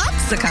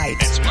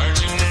omphalopsicite.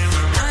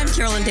 I'm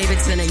Carolyn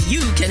Davidson, and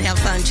you can have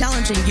fun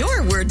challenging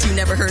your words you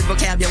never heard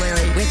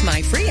vocabulary with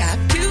my free app,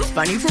 Too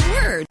Funny for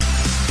Words.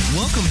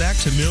 Welcome back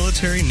to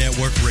Military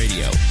Network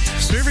Radio,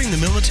 serving the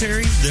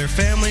military, their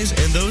families,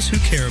 and those who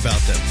care about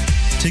them.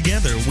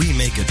 Together, we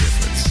make a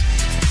difference.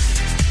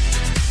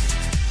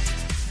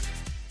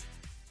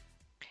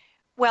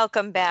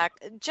 Welcome back.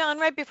 John,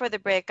 right before the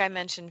break, I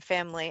mentioned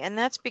family, and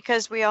that's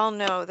because we all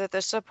know that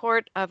the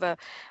support of a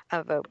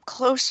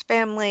close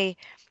family,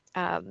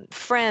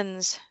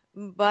 friends,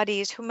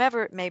 buddies,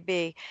 whomever it may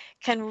be,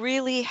 can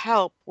really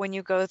help when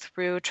you go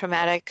through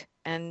traumatic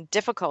and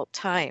difficult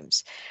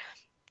times.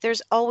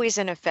 There's always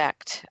an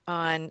effect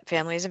on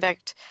families. In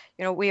fact,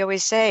 we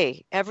always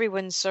say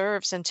everyone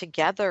serves and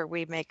together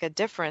we make a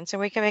difference,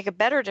 and we can make a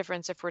better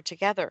difference if we're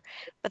together.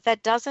 But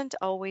that doesn't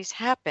always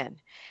happen.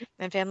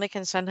 And family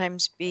can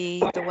sometimes be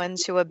the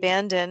ones who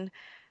abandon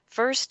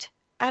first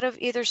out of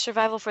either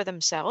survival for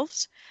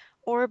themselves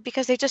or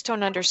because they just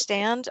don't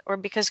understand or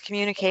because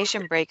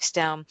communication breaks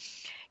down.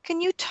 Can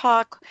you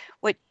talk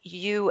what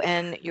you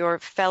and your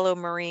fellow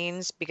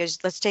Marines, because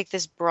let's take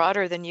this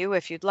broader than you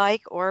if you'd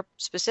like, or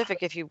specific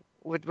if you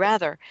would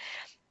rather,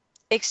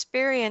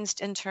 experienced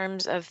in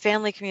terms of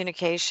family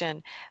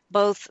communication,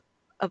 both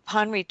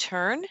upon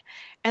return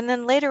and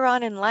then later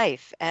on in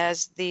life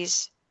as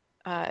these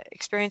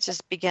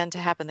experiences began to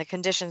happen, the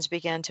conditions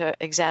began to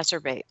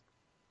exacerbate?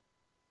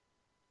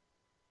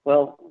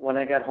 Well, when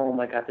I got home,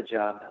 I got the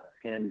job,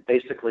 and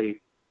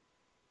basically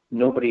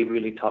nobody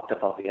really talked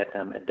about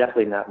Vietnam, and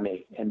definitely not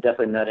me, and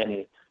definitely not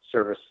any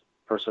service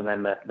person I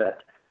met.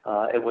 That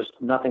it was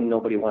nothing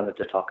nobody wanted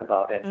to talk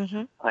about,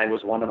 and I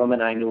was one of them,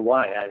 and I knew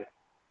why.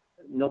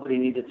 Nobody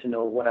needed to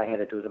know what I had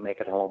to do to make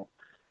it home,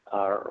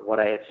 or what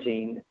I had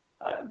seen,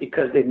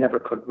 because they never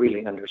could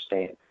really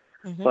understand.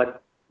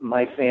 But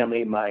my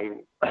family, my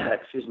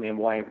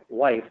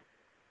wife,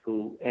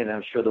 who, and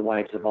I'm sure the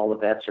wives of all the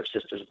vets, or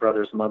sisters,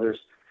 brothers, mothers,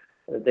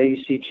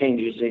 they see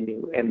changes in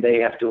you, and they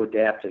have to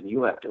adapt, and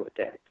you have to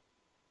adapt.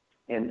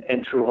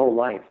 And through whole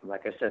life,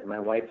 like I said, my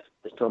wife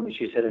has told me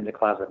she's hid in the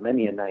closet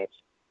many a nights,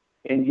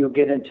 and you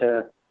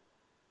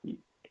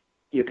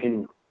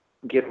can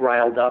get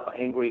riled up,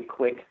 angry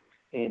quick,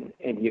 and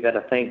you got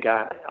to thank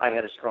God I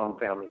had a strong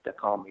family to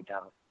calm me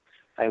down.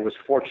 I was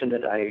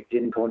fortunate I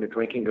didn't go into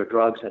drinking or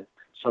drugs, and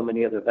so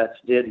many other vets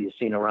did. You've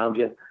seen around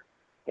you,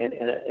 and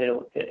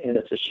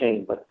it's a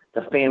shame. But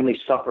the family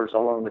suffers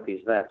along with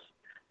these vets.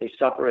 They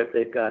suffer if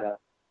they've got a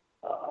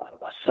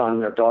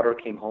son or daughter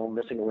came home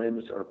missing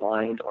limbs or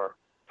blind or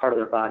part of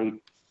their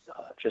body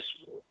just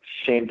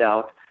shamed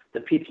out. The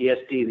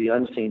PTSD, the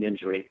unseen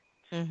injury,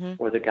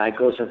 where the guy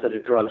goes into the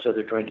drugs or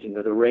the drinking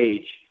or the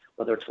rage,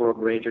 whether it's road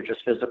rage or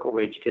just physical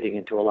rage, getting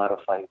into a lot of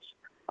fights.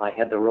 I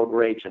had the road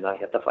rage and I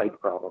had the fight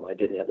problem. I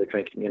didn't have the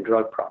drinking and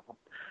drug problem.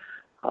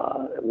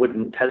 It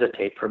wouldn't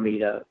hesitate for me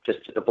to just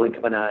at the blink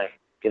of an eye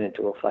get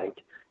into a fight.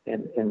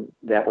 And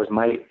that was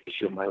my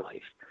issue in my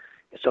life.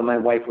 So my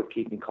wife would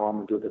keep me calm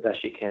and do the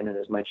best she can. And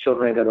as my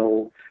children got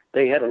old,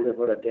 they had to live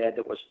with a dad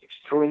that was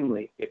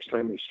extremely,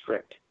 extremely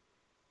strict.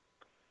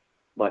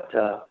 But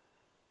now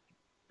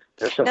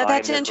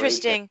that's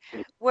interesting.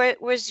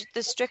 Was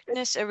the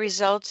strictness a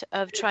result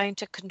of trying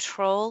to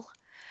control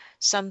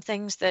some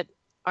things that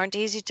aren't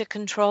easy to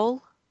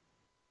control?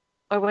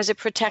 Or was it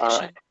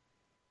protection?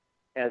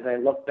 As I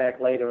look back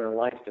later in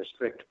life, the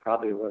strict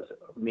probably was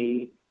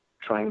me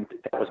trying to,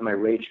 that was my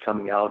rage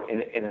coming out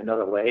in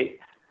another way.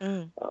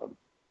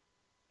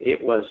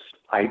 It was,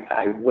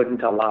 I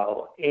wouldn't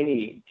allow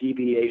any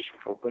deviation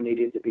from what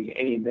needed to be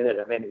any minute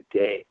of any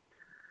day.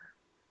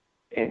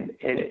 And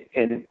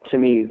to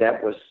me,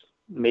 that was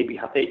maybe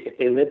how if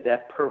they lived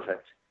that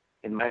perfect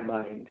in my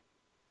mind,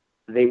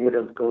 they would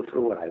have go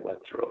through what I went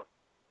through.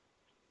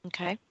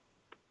 Okay.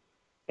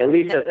 At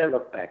least as I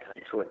look back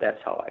through it,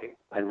 that's how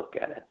I look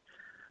at it.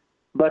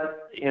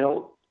 But,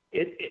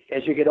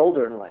 as you get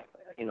older in life,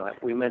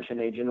 if we mention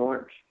Agent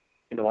Orange,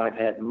 I've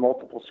had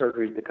multiple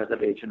surgeries because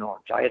of Agent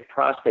Orange. I had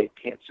prostate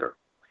cancer.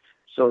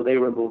 So they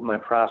removed my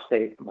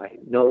prostate, my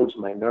nodes,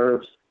 my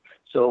nerves.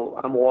 So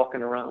I'm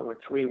walking around with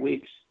 3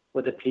 weeks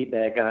with a pee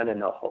bag on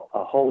and a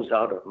hose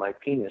out of my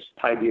penis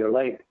tied to your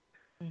leg.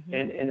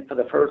 And for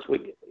the first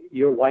week,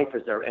 your wife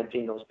is there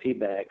emptying those pee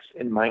bags,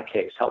 in my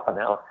case, helping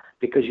out,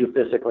 because you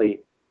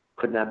physically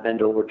could not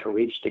bend over to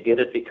reach to get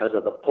it because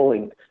of the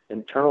pulling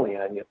internally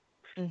on you.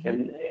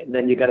 And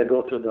then you got to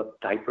go through the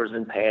diapers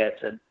and pads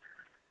and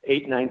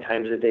 8-9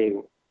 times a day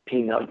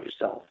peeing out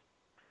yourself.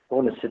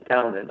 Going to sit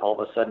down and all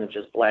of a sudden it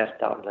just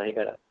blasts out, and then you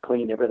got to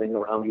clean everything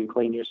around you,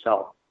 clean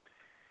yourself.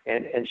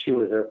 And she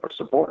was there for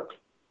support.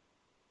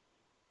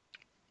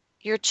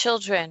 Your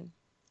children,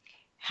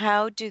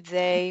 how do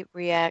they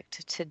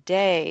react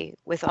today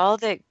with all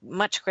the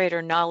much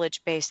greater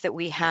knowledge base that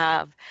we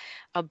have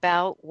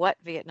about what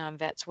Vietnam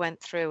vets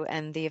went through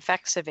and the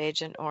effects of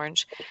Agent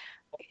Orange?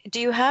 Do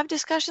you have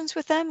discussions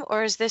with them,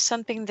 or is this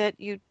something that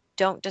you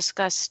don't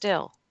discuss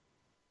still?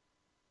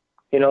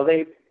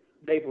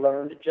 They've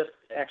learned. Just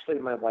actually,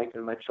 my wife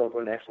and my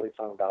children actually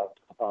found out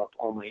about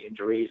all my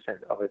injuries and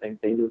everything.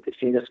 They knew, they've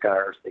seen the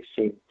scars, they've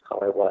seen how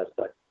I was,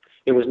 but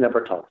it was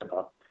never talked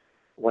about.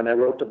 When I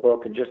wrote the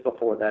book, and just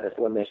before that is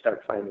when they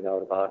started finding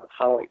out about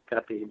how I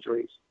got the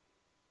injuries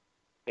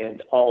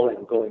and all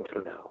I'm going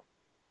through now.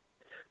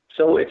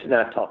 So it's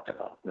not talked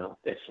about. No,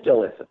 it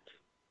still isn't.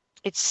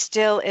 It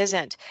still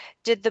isn't.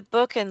 Did the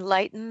book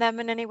enlighten them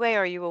in any way?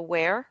 Are you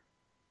aware?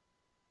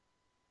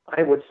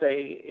 I would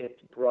say it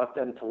brought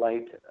them to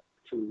light.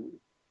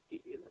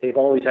 They've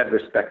always had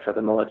respect for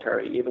the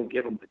military, even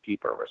given the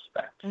deeper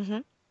respect.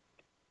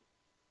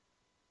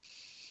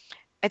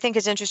 I think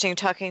it's interesting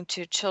talking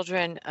to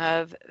children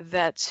of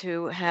vets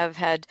who have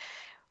had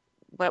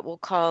what we'll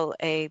call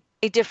a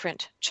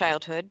different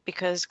childhood,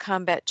 because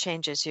combat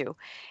changes you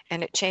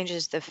and it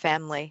changes the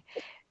family.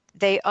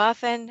 They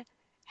often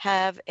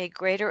have a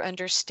greater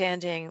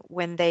understanding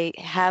when they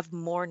have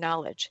more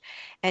knowledge.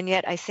 And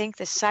yet I think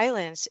the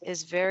silence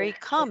is very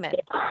common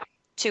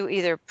to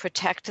either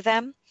protect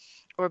them,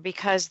 or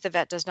because the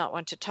vet does not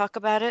want to talk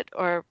about it,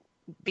 or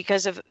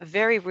because of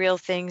very real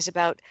things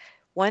about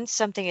once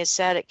something is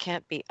said, it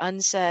can't be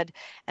unsaid,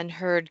 and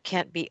heard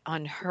can't be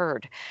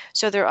unheard.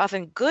 So there are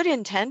often good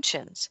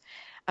intentions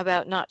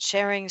about not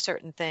sharing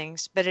certain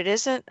things, but it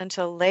isn't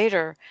until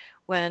later,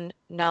 when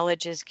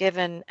knowledge is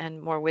given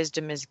and more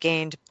wisdom is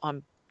gained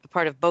on the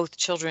part of both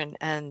children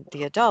and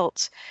the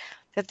adults,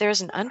 that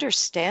there's an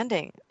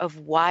understanding of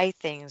why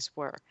things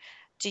were.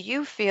 do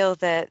you feel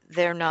that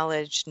their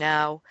knowledge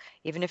now,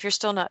 even if you're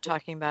still not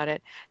talking about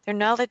it, their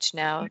knowledge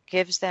now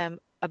gives them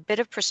a bit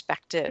of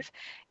perspective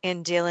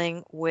in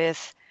dealing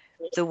with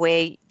the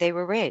way they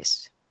were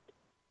raised?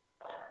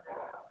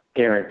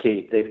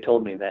 Guaranteed. They've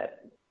told me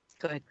that.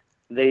 Good.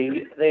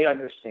 They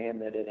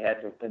understand that it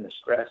had to have been a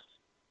stress.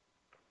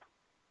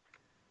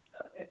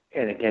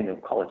 And again, they'll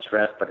call it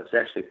stress, but it's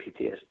actually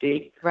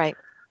PTSD. Right.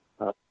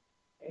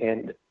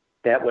 And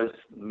that was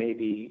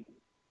maybe,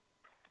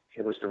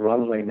 it was the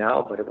wrong way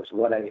now, but it was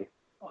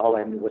all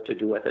I knew what to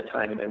do at the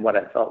time and what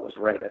I felt was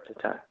right at the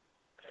time.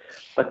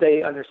 But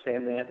they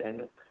understand that,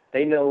 and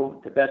they know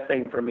the best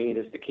thing for me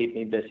is to keep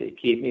me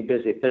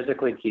busy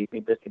physically, keep me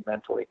busy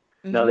mentally.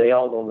 Mm-hmm. Now, they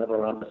all don't live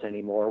around us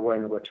anymore. We're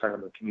in a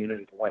retirement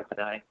community, the wife and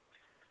I.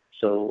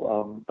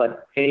 So,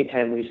 but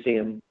anytime we see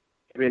them,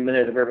 every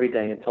minute of every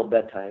day until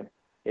bedtime,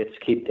 it's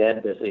keep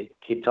Dad busy,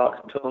 keep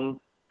talking to him,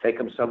 take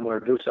him somewhere,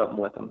 do something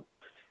with him.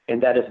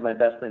 And that is my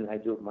best thing I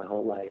do my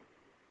whole life.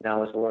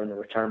 Now, as we're in the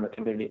retirement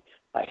community,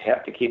 I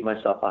have to keep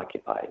myself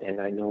occupied,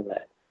 and I know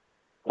that.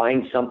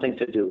 Find something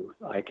to do.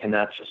 I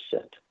cannot just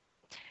sit.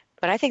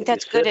 But I think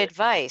that's good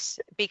advice,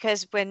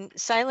 because when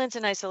silence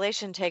and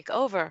isolation take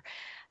over,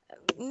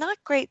 not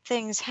great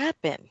things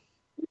happen.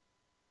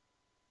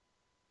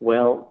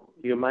 Well,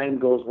 your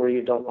mind goes where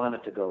you don't want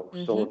it to go.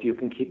 Mm-hmm. So if you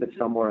can keep it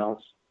somewhere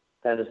else,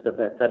 that is the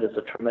vet. That is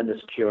a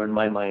tremendous cure in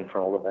my mind for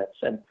all the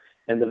vets.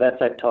 And the vets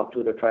I've talked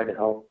to try to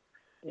help,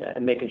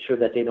 and making sure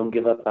that they don't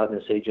give up on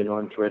this Agent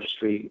Orange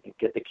registry and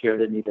get the care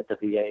they need at the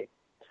VA.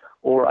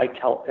 Or I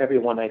tell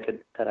everyone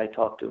that I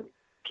talk to,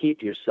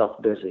 keep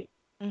yourself busy.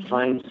 Mm-hmm.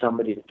 Find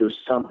somebody to do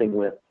something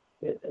with.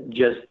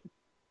 Just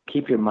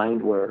keep your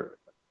mind where,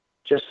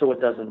 just so it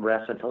doesn't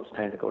rest until it's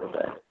time to go to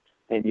bed.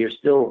 And you're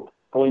still,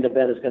 going to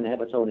bed is going to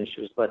have its own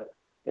issues, but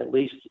at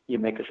least you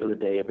make it through the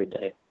day every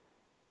day.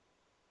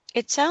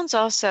 It sounds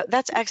also,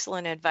 that's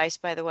excellent advice,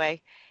 by the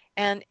way.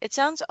 And it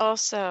sounds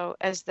also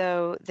as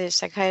though the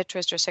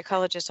psychiatrist or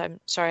psychologist, I'm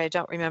sorry, I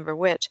don't remember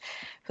which,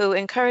 who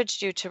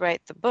encouraged you to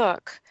write the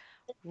book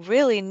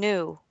really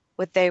knew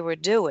what they were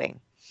doing.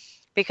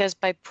 Because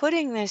by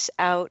putting this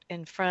out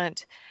in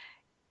front,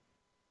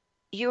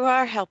 you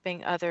are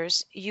helping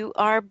others. You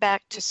are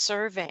back to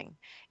serving.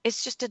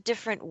 It's just a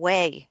different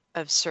way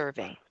of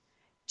serving.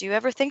 Do you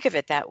ever think of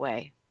it that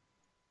way?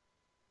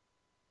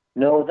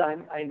 No,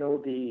 I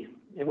know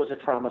it was a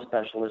trauma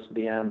specialist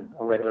beyond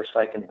a regular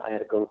psych, and I had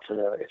to go to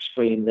the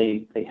extreme.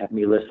 They have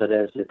me listed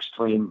as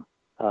extreme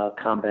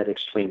combat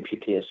extreme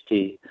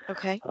PTSD.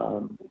 Okay.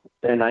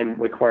 And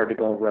I'm required to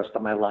go the rest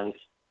of my life,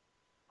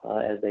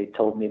 as they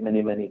told me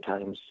many, many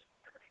times.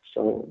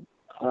 So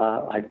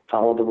I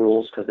followed the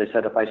rules because they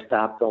said if I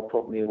stop, they'll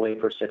put me away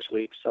for 6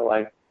 weeks. So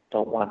I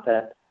don't want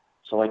that.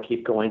 So I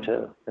keep going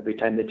to every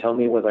time they tell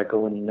me whether I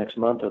go in the next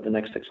month or the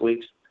next 6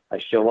 weeks, I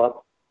show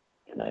up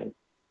and I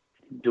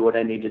do what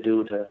I need to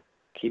do to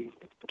keep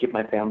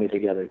my family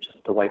together,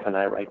 just the wife and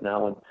I right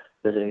now, and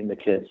visiting the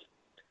kids.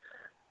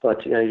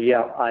 But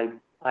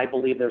I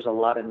believe there's a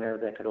lot in there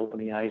that could open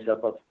the eyes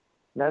up of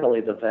not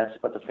only the vets,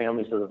 but the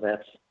families of the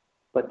vets,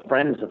 but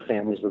friends of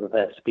families of the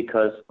vets,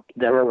 because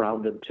they're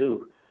around them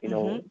too. You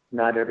know, mm-hmm.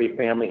 Not every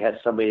family has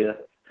somebody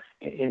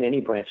in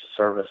any branch of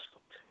service,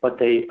 but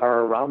they are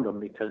around them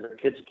because their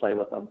kids play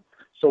with them.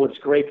 So it's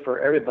great for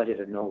everybody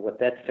to know what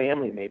that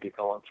family may be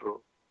going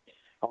through,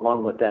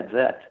 along with that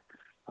vet.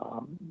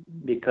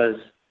 Because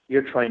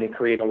you're trying to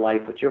create a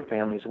life with your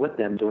families, with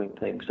them doing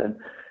things. And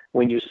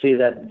when you see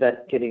that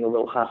vet getting a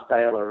little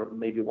hostile, or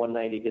maybe one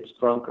night he gets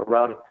drunk or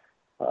rowdy,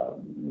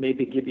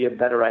 maybe give you a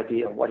better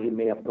idea of what he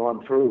may have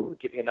gone through,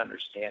 give you an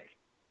understanding.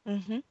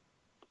 Mm-hmm.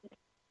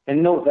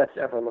 And no vet's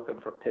ever looking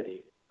for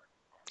pity.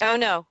 Oh,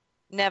 no,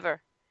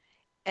 never.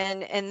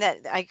 And that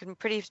I can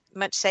pretty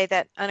much say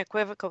that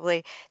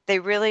unequivocally. They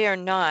really are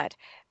not.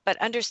 But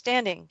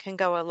understanding can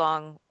go a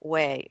long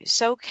way.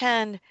 So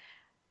can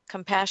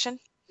compassion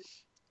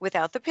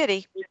without the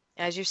pity,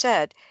 as you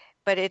said.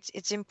 But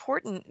it's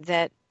important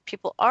that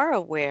people are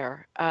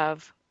aware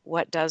of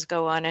what does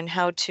go on and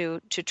how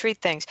to treat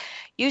things.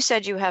 You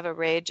said you have a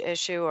rage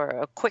issue or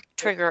a quick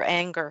trigger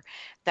anger.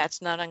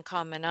 That's not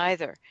uncommon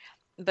either.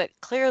 But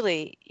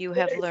clearly you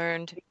have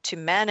learned to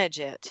manage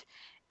it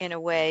in a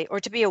way,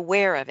 or to be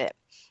aware of it.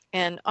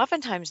 And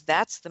oftentimes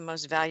that's the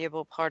most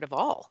valuable part of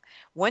all.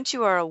 Once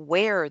you are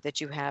aware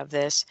that you have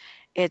this,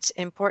 it's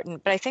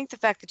important. But I think the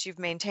fact that you've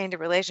maintained a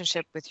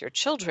relationship with your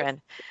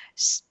children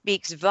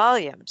speaks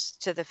volumes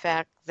to the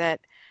fact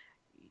that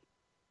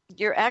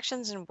your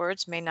actions and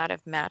words may not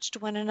have matched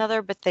one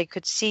another, but they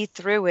could see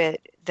through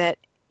it that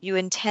you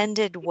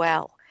intended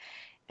well.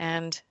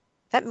 And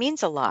that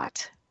means a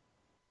lot.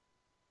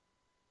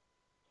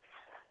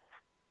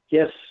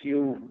 Yes,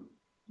 you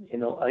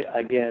know,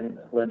 again,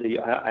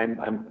 Linda,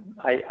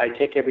 I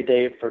take every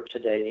day for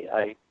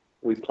today.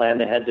 We plan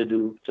ahead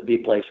to be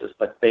places,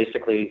 but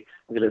basically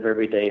we live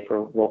every day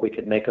for what we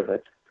can make of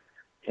it.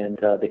 And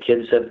the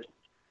kids have,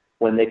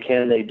 when they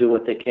can, they do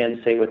what they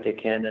can, say what they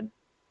can. And,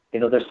 you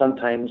know, there's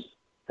sometimes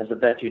as a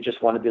vet, you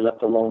just want to be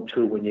left alone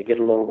too when you get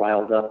a little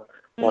riled up,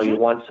 mm-hmm. or you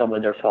want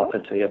someone there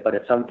talking to you.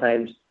 But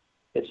sometimes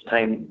it's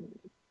time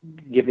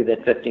give you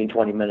that 15,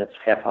 20 minutes,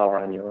 half hour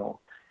on your own,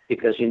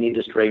 because you need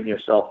to straighten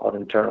yourself out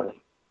internally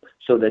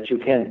so that you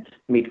can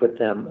meet with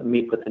them,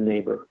 meet with the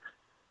neighbor.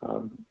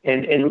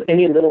 And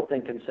any little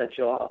thing can set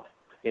you off.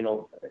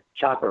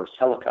 Choppers,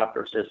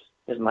 helicopters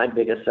is my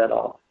biggest set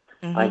off.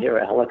 Mm-hmm. I hear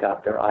a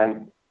helicopter,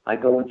 I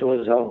go into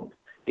a zone,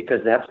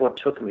 because that's what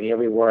took me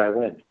everywhere I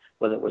went,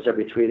 whether it was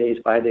every 3 days,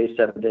 5 days,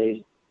 7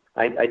 days.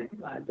 I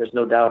there's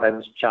no doubt I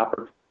was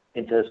choppered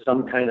into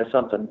some kind of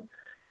something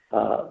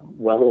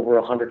well over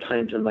 100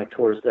 times in my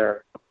tours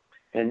there.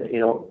 And,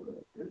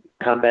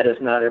 combat is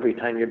not every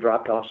time you're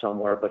dropped off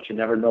somewhere, but you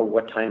never know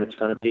what time it's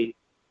going to be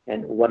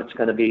and what it's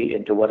going to be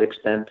and to what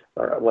extent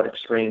or what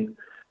extreme.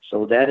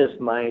 So that is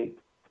my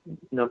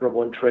number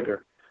one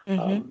trigger.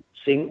 Mm-hmm.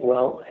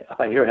 If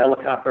I hear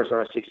helicopters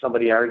or I see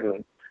somebody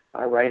arguing,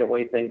 I right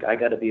away think I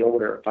got to be over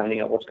there finding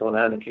out what's going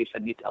on in case I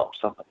need to help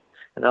somebody.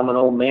 And I'm an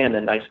old man,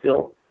 and I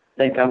still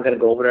think I'm going to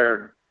go over there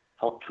and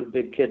help two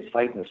big kids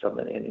fighting or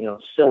something.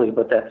 And, silly,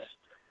 but that's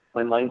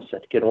my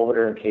mindset. Get over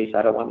there in case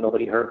I don't want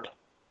nobody hurt.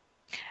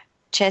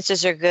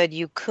 Chances are good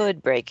you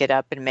could break it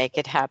up and make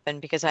it happen,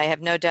 because I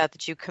have no doubt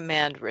that you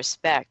command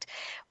respect.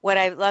 What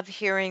I love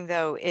hearing,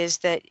 though, is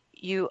that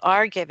you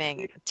are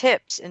giving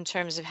tips in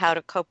terms of how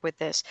to cope with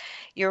this.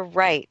 You're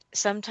right.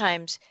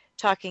 Sometimes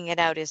talking it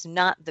out is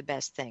not the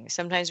best thing.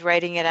 Sometimes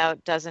writing it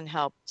out doesn't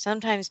help.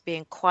 Sometimes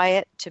being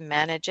quiet to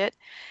manage it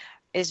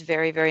is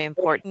very, very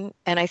important.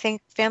 And I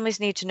think families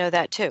need to know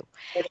that too.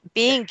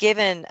 Being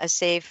given a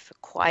safe,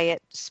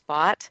 quiet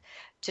spot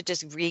to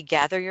just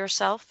regather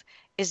yourself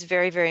is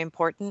very, very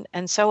important.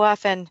 And so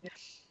often,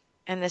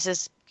 and this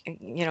is,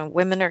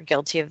 women are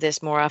guilty of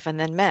this more often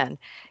than men.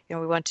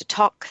 We want to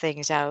talk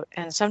things out.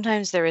 And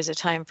sometimes there is a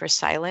time for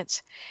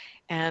silence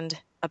and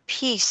a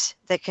peace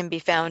that can be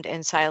found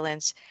in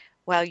silence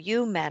while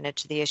you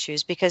manage the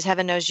issues, because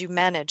heaven knows you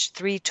managed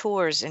 3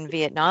 tours in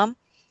Vietnam.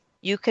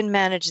 You can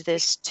manage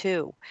this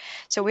too.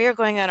 So we are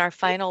going on our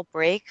final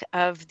break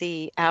of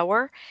the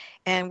hour,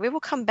 and we will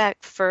come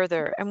back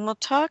further and we'll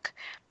talk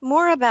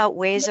more about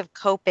ways of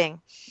coping,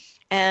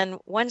 and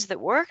ones that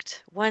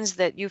worked, ones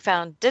that you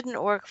found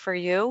didn't work for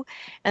you,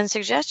 and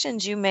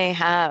suggestions you may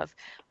have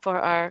for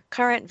our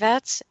current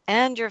vets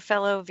and your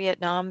fellow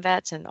Vietnam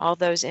vets and all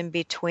those in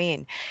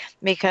between,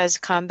 because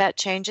combat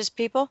changes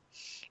people.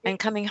 And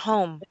coming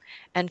home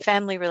and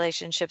family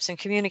relationships and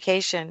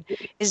communication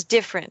is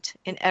different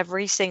in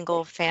every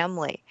single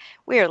family.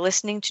 We are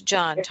listening to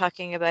John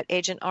talking about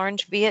Agent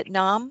Orange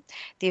Vietnam,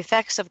 the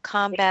effects of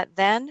combat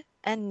then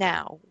and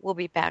now. We'll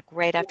be back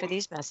right after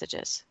these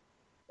messages.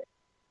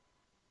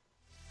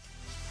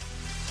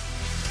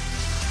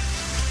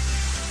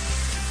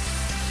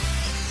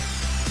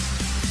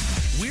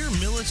 We're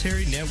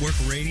Military Network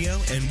Radio,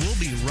 and we'll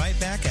be right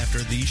back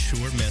after these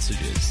short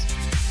messages.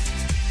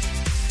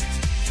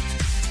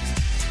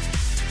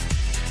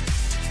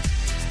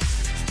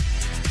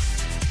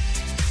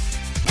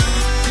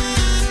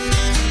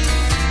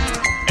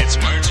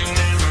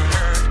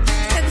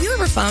 Have you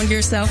ever found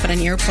yourself on an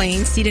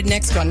airplane seated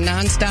next to a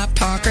nonstop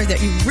talker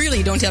that you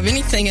really don't have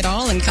anything at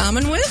all in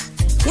common with?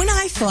 When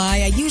I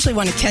fly, I usually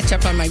want to catch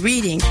up on my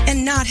reading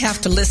and not have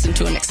to listen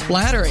to an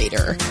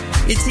expladorator.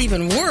 It's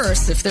even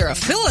worse if they're a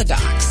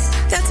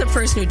philodox. That's a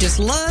person who just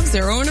loves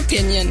their own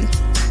opinion.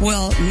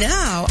 Well,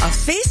 now a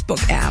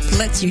Facebook app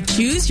lets you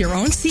choose your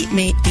own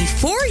seatmate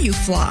before you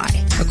fly.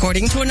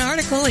 According to an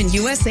article in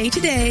USA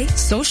Today,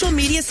 social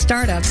media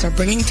startups are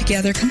bringing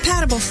together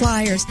compatible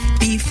flyers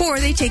before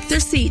they take their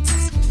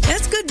seats.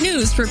 That's good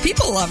news for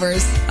people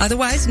lovers,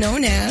 otherwise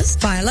known as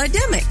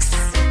philodemics.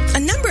 A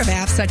number of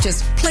apps such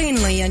as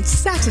Planely and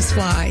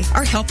Satisfly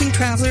are helping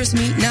travelers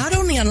meet not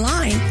only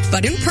online,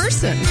 but in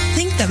person.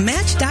 Think the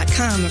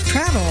Match.com of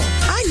travel.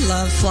 I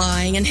love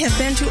flying and have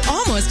been to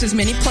almost as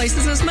many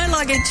places as my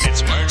luggage.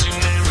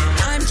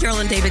 I'm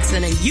Carolyn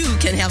Davidson, and you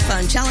can have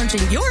fun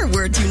challenging your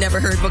words you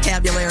never heard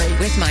vocabulary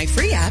with my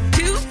free app,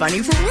 Too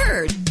Funny for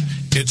Word.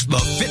 It's the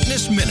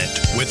Fitness Minute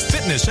with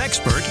fitness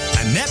expert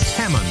Annette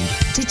Hammond.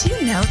 Did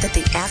you know that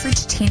the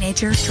average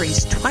teenager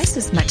drinks twice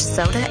as much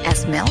soda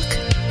as milk?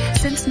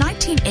 Since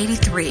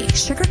 1983,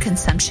 sugar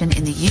consumption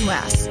in the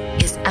U.S.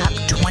 is up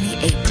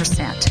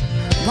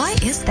 28%. Why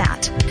is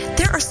that?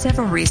 There are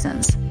several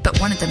reasons, but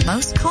one of the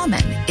most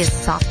common is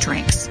soft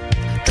drinks.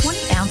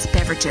 20-ounce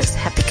beverages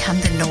have become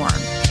the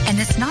norm, and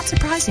it's not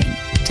surprising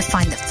to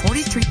find that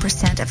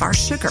 43% of our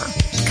sugar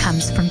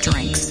comes from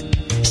drinks.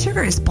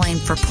 Sugar is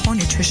blamed for poor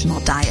nutritional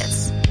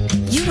diets.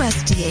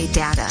 USDA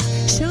data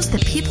shows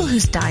that people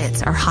whose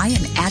diets are high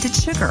in added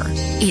sugar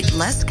eat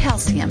less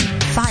calcium,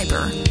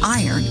 fiber,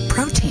 iron,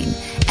 protein,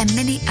 and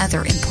many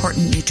other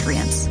important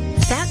nutrients.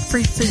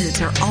 Fat-free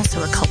foods are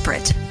also a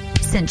culprit.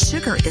 Since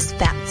sugar is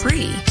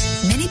fat-free,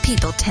 many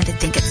people tend to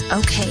think it's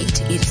okay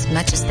to eat as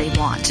much as they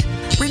want.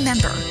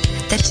 Remember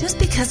that just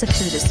because a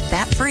food is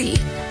fat-free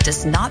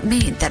does not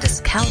mean that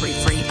it's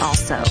calorie-free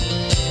also.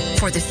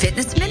 For the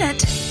Fitness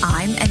Minute,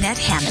 I'm Annette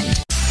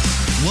Hammond.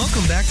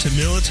 Welcome back to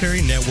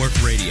Military Network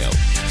Radio,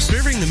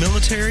 serving the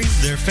military,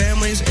 their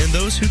families, and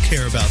those who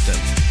care about them.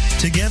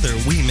 Together,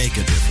 we make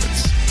a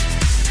difference.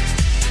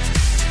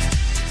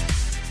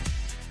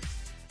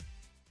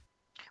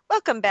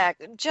 Welcome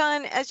back.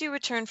 John, as you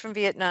returned from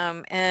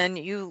Vietnam and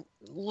you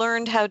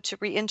learned how to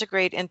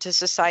reintegrate into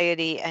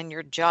society and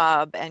your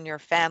job and your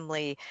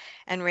family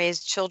and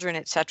raised children,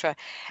 etc.,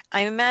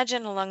 I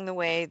imagine along the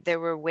way there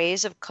were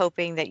ways of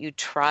coping that you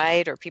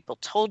tried or people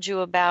told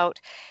you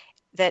about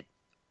that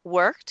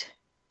worked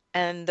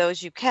and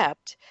those you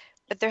kept,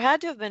 but there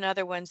had to have been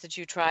other ones that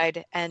you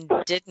tried and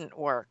didn't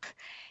work.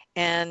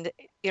 And,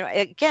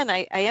 again,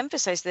 I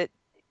emphasize that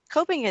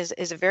coping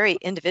is a very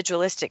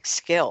individualistic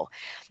skill.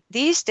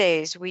 These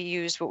days, we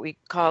use what we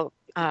call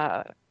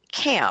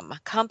CAM,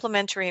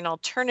 complementary and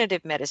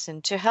alternative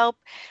medicine, to help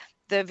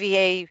the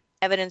VA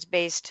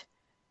evidence-based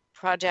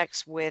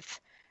projects with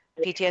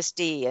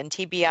PTSD and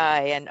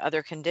TBI and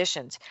other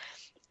conditions.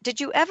 Did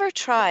you ever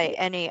try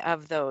any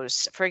of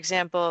those? For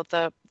example,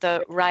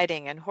 the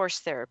riding and horse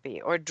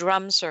therapy, or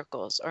drum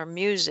circles, or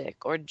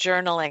music, or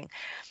journaling?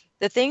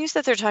 The things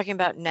that they're talking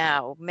about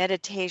now,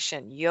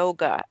 meditation,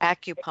 yoga,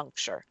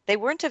 acupuncture, they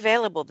weren't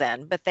available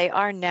then, but they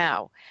are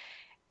now.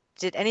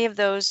 Did any of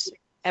those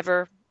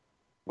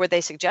were they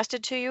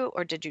suggested to you,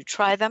 or did you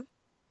try them?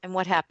 And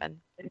what happened?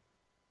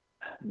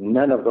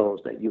 None of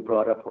those that you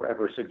brought up were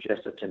ever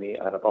suggested to me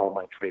out of all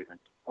my treatment.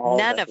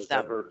 None of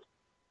them? Ever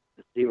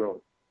zero.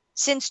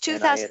 Since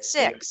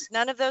 2006,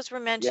 none of those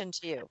were mentioned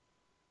to you?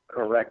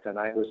 Correct. And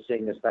I was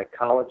seeing a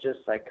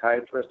psychologist,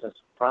 psychiatrist, and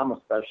trauma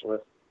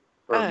specialist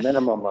for a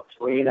minimum of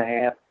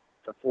 3.5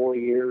 to 4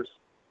 years,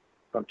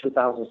 from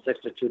 2006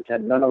 to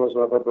 2010. None of those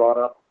were ever brought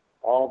up.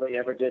 All they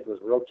ever did was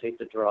rotate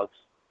the drugs,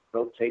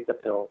 rotate the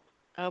pills.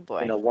 Oh,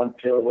 boy. One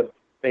pill would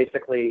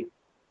basically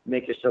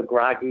make you so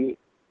groggy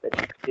that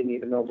you didn't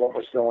even know what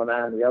was going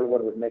on. The other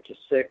one would make you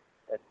sick.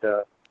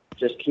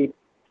 Just keep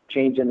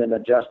changing and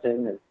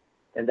adjusting.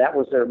 And that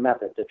was their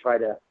method, to try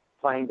to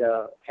find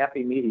a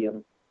happy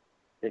medium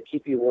to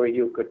keep you where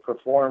you could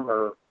perform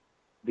or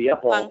be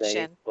up all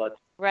day, but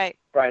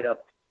try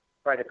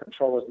to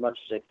control as much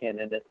as they can.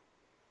 And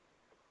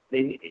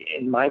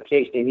in my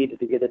case, they needed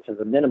to get it to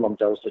the minimum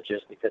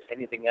dosages, because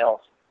anything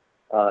else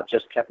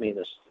just kept me in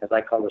this, as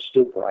I call it,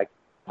 stupor.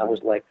 I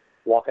was like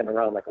walking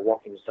around like a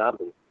walking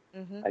zombie.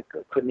 Mm-hmm. I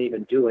couldn't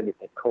even do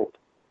anything, cope.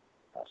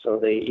 So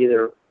they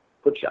either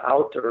put you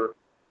out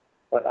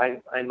but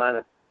I'm on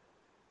it.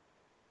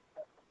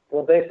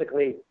 Well,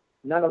 basically,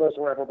 none of those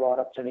were ever brought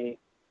up to me.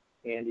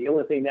 And the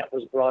only thing that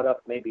was brought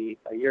up maybe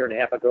a year and a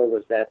half ago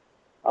was that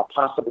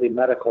possibly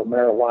medical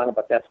marijuana,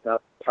 but that's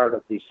not part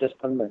of the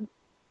system. And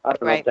I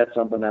don't know if that's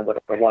something I would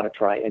ever want to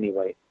try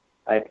anyway.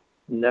 I've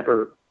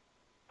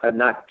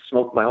not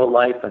smoked my whole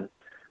life, and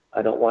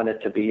I don't want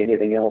it to be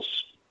anything else.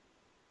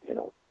 I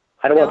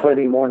don't want to put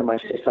anything more into my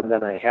system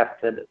than I have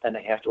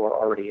to or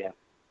already have.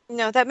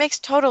 No, that makes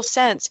total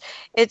sense.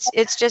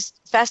 It's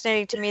just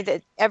fascinating to me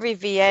that every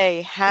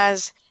VA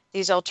has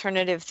these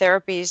alternative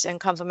therapies and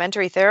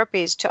complementary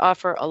therapies to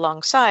offer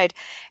alongside.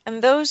 And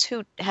those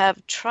who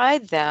have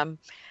tried them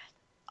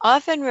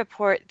often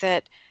report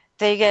that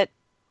they get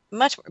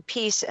much more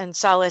peace and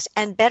solace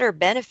and better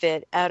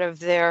benefit out of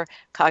their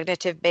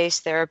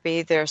cognitive-based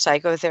therapy, their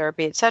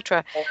psychotherapy,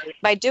 etc.,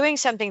 by doing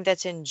something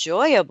that's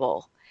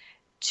enjoyable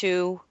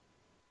to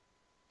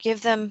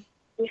give them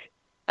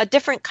a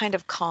different kind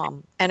of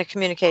calm and a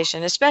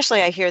communication.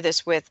 Especially I hear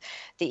this with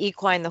the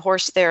equine, the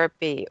horse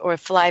therapy, or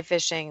fly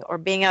fishing, or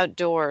being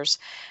outdoors.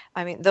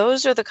 I mean,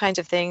 those are the kinds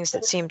of things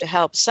that seem to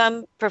help.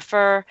 Some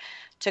prefer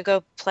to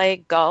go play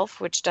golf,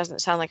 which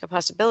doesn't sound like a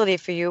possibility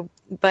for you,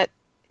 but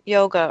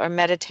yoga or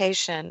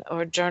meditation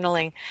or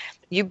journaling.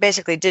 You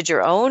basically did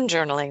your own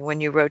journaling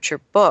when you wrote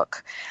your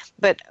book.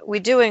 But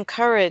we do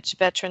encourage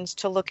veterans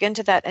to look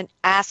into that and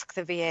ask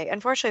the VA.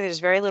 Unfortunately, there's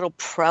very little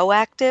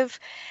proactive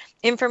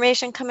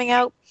information coming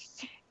out,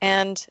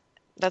 and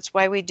that's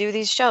why we do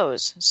these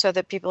shows, so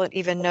that people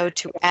even know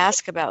to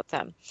ask about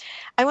them.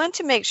 I want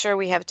to make sure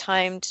we have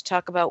time to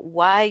talk about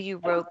why you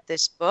wrote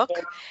this book,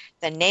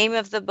 the name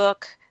of the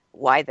book,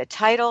 why the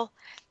title,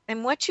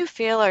 and what you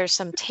feel are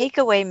some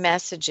takeaway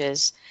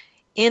messages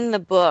in the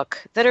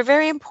book that are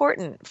very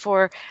important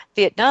for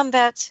Vietnam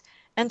vets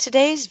and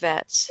today's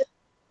vets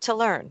to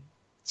learn.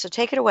 So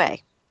take it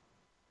away.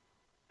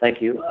 Thank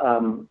you.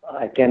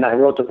 Again, I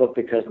wrote the book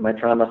because my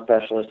trauma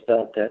specialist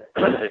felt that,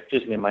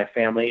 my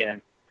family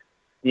and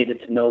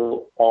needed to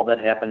know all that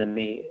happened to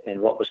me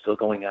and what was still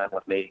going on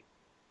with me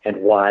and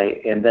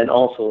why. And then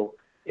also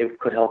it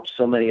could help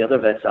so many other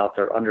vets out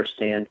there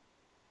understand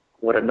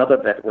what another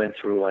vet went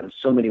through, and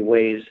so many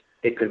ways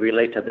it could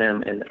relate to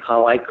them, and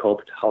how I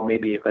coped, how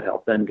maybe it could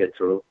help them get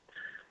through.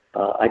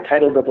 I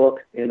titled the book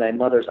in my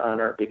mother's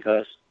honor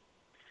because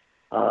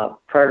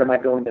prior to my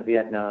going to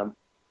Vietnam,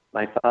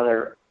 my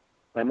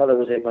mother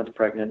was 8 months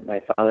pregnant.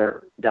 My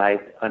father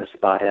died on the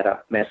spot, had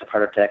a massive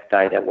heart attack,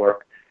 died at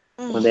work.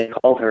 Mm. When they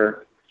called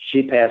her,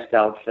 she passed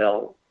out,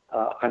 fell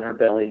on her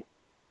belly.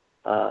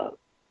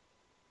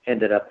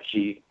 Ended up,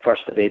 she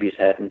crushed the baby's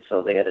head, and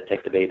so they had to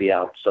take the baby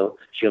out. So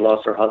she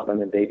lost her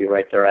husband and baby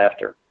right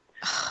thereafter.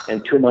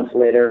 And 2 months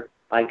later,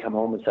 I come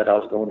home and said I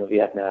was going to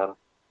Vietnam.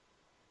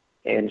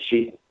 And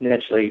she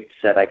naturally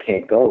said, I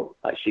can't go.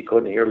 She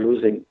couldn't hear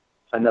losing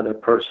another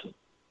person.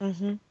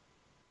 Mm-hmm.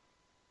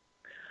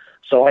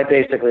 So I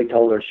basically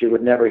told her she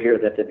would never hear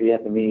that the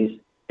Vietnamese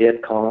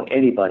did Cong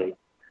anybody,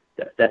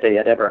 that they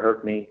had ever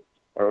hurt me,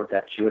 or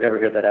that she would ever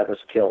hear that I was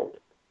killed.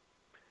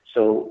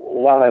 So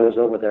while I was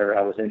over there,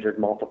 I was injured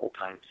multiple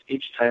times.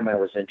 Each time I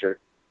was injured,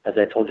 as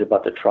I told you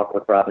about the truck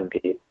with Robin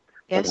Gate,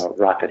 when a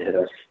rocket hit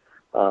us,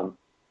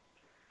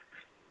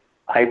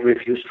 I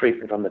refused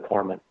treatment from the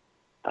corpsman.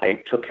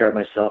 I took care of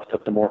myself,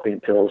 took the morphine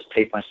pills,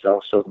 taped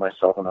myself, sewed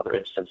myself in other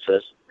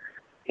instances,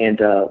 and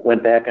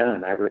went back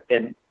on.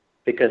 And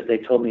because they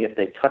told me if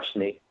they touched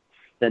me,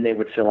 then they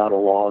would fill out a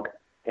log,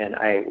 and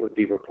I would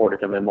be reported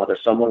to my mother.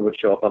 Someone would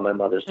show up on my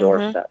mother's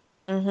doorstep,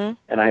 and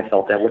I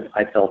felt that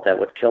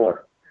would kill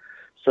her.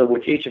 So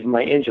with each of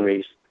my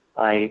injuries,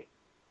 I,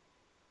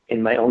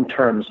 in my own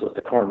terms with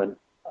the corpsman,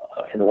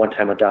 and the one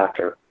time a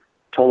doctor,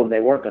 told them they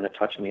weren't going to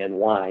touch me and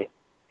why.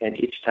 And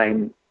each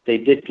time they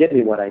did give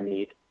me what I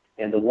need,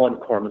 and the one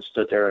corpsman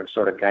stood there and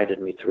sort of guided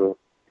me through.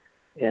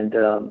 And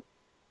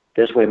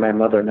this way my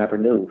mother never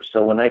knew.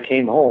 So when I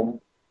came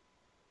home,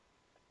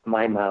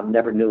 my mom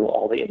never knew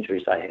all the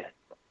injuries I had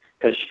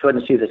because she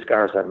couldn't see the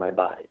scars on my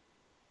body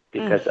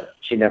because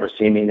she never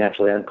seen me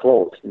naturally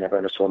unclothed, never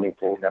in a swimming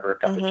pool, never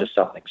just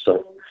something.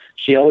 So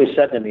she always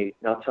said to me,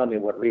 now tell me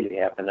what really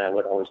happened. I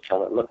would always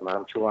tell her, look,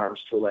 Mom, 2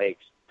 arms, 2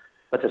 legs.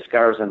 But the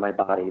scars on my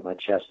body, my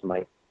chest,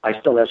 I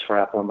still have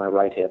shrapnel on my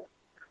right hip.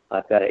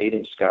 I've got an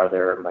 8-inch scar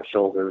there on my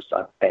shoulders,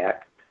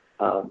 back,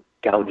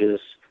 gouges.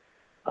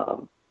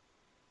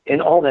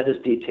 And all that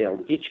is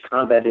detailed. Each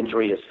combat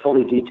injury is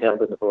fully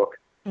detailed in the book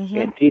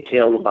and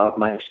detailed about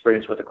my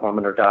experience with the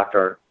corpsman or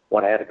doctor,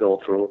 what I had to go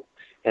through,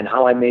 and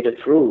how I made it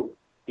through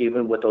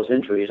even with those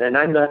injuries. And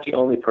I'm not the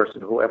only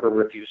person who ever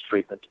refused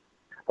treatment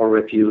or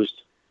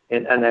refused.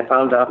 And I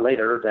found out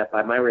later that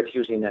by my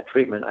refusing that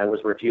treatment, I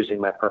was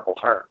refusing my Purple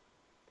Heart.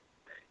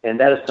 And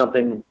that is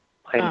something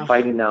I'm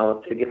fighting now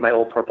to get my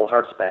old Purple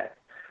Hearts back.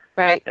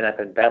 Right. And I've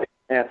been battling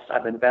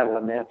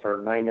that for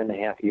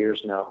 9.5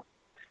 years now.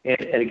 And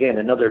again,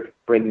 another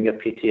bringing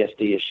up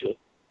PTSD issue.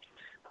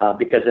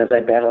 Because as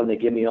I battle and they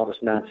give me all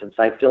this nonsense,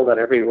 I filled out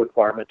every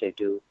requirement they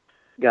do,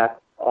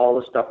 got all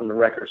the stuff in the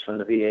records from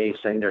the VA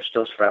saying there's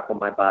still shrapnel in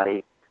my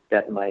body,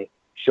 that my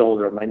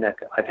shoulder, my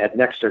neck, I've had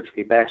neck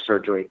surgery, back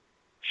surgery,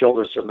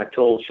 my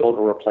total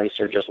shoulder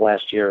replacer just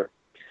last year.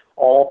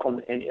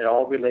 And it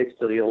all relates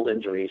to the old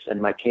injuries and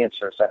my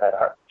cancers. I've had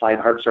 5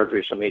 heart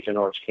surgeries from Agent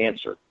Orange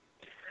cancer.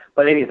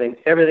 But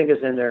everything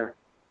is in there.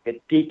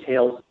 It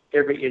details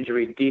every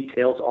injury,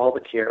 details all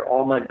the care,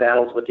 all my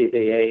battles with the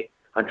VA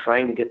on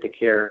trying to get the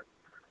care.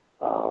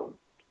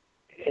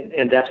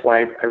 And that's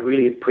why I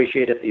really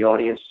appreciate it, the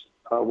audience,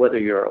 whether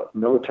you're a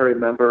military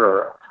member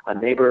or a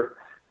neighbor,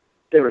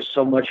 there is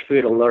so much for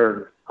you to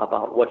learn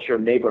about what your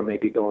neighbor may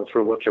be going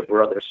through, what your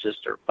brother,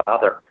 sister,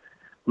 father,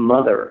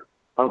 mother,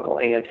 uncle,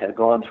 aunt had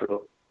gone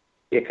through.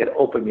 It could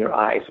open your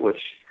eyes,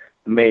 which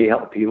may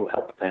help you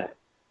help them.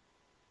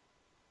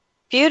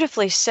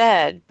 Beautifully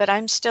said, but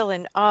I'm still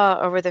in awe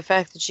over the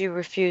fact that you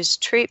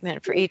refused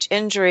treatment for each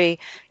injury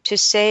to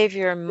save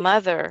your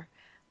mother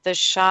the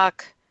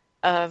shock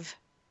of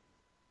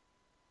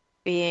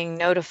being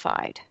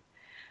notified.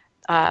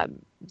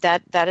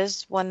 That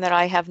is one that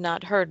I have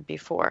not heard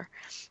before.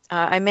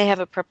 I may have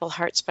a Purple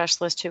Heart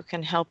specialist who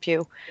can help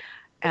you.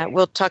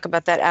 We'll talk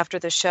about that after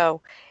the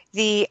show.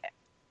 The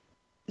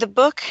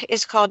book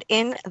is called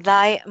In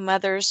Thy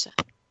Mother's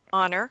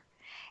Honor,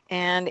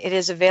 and it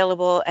is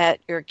available at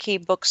your key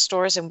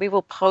bookstores, and we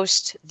will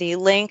post the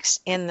links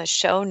in the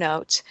show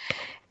notes.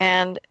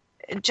 And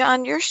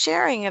John, your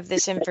sharing of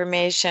this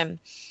information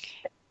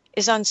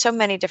is on so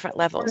many different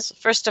levels.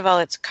 First of all,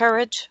 it's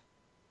courage,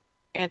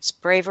 it's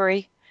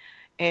bravery,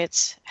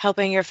 it's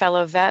helping your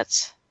fellow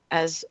vets,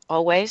 as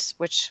always,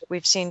 which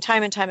we've seen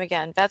time and time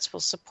again. Vets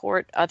will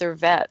support other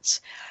vets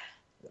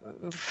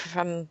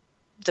from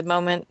the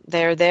moment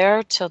they're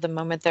there till the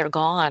moment they're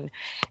gone.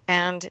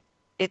 And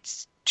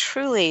it's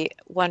truly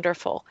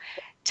wonderful.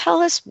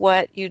 Tell us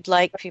what you'd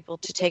like people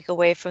to take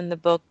away from the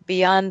book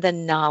beyond the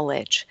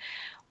knowledge.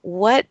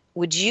 What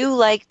would you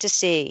like to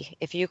see,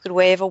 if you could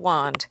wave a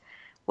wand,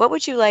 what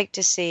would you like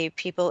to see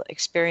people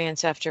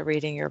experience after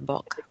reading your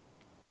book?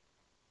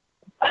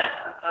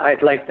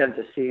 I'd like them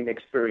to see and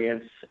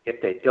experience,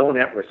 if they don't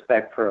have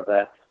respect for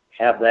that,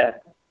 have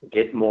that,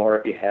 get more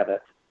if you have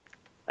it.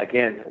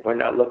 Again, we're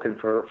not looking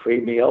for a free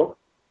meal.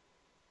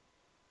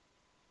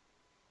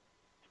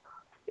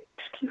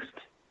 Excuse me.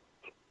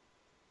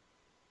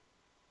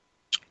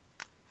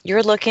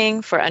 You're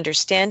looking for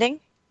understanding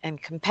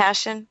and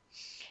compassion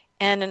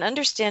and an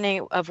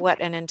understanding of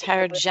what an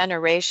entire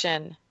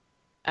generation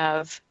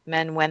of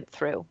men went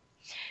through.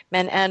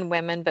 Men and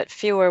women, but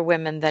fewer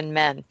women than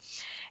men.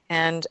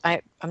 And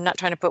I'm not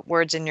trying to put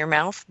words in your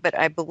mouth, but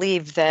I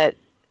believe that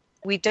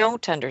we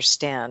don't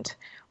understand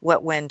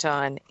what went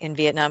on in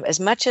Vietnam as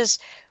much as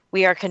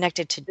we are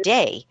connected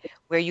today,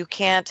 where you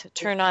can't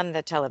turn on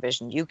the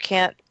television, you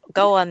can't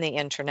go on the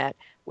internet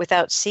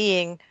without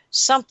seeing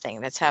something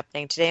that's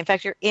happening today. In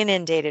fact, you're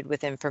inundated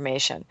with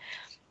information.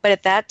 But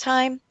at that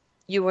time,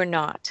 you were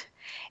not.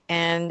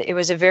 And it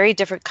was a very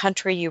different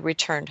country you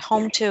returned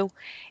home to.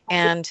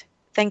 And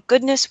thank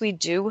goodness we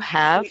do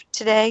have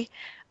today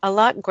a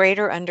lot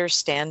greater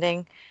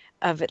understanding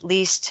of at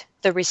least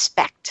the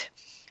respect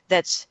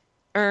that's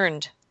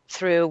earned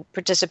through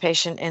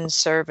participation in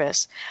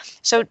service.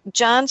 So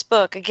John's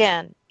book,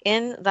 again,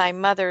 In Thy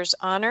Mother's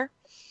Honor,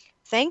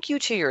 thank you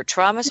to your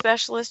trauma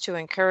specialist who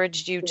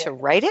encouraged you to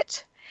write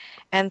it.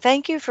 And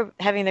thank you for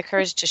having the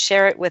courage to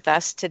share it with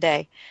us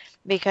today,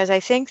 because I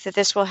think that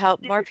this will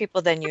help more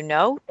people than you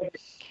know.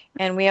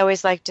 And we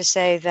always like to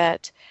say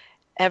that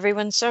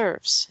everyone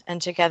serves,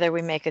 and together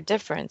we make a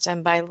difference.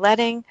 And by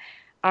letting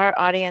our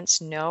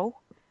audience know,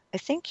 I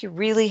think you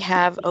really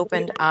have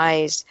opened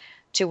eyes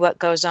to what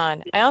goes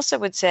on. I also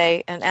would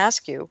say and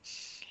ask you,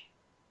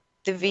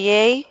 the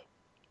VA,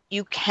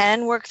 you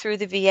can work through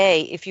the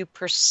VA if you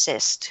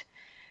persist.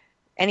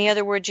 Any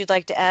other words you'd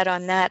like to add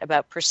on that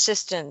about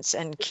persistence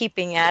and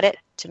keeping at it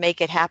to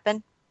make it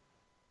happen?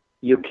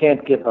 You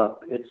can't give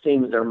up. It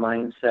seems their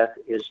mindset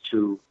is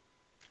to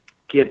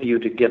give you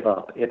to give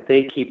up. If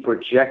they keep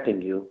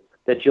rejecting you,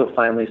 that you'll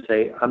finally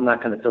say, I'm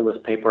not going to fill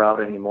this paper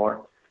out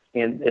anymore.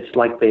 And it's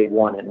like they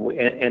won.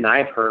 And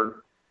I've heard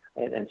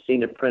and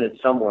seen it printed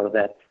somewhere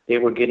that they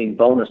were getting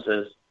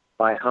bonuses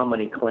by how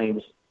many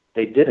claims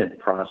they didn't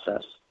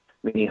process,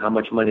 meaning how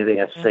much money they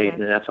had saved,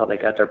 and that's how they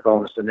got their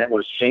bonus. And that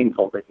was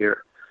shameful to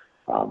hear.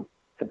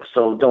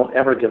 So don't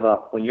ever give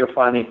up. When you're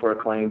filing for a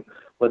claim,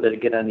 whether to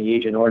get on the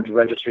Agent Orange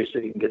registry so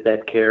you can get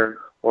that care,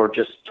 or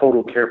just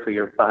total care for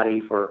your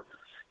body, for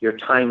your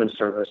time in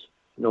service,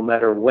 no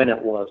matter when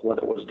it was,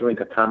 whether it was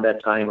during a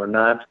combat time or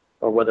not,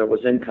 or whether it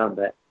was in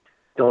combat,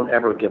 don't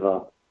ever give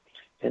up.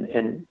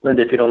 And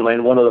Linda, if you don't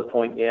mind, one other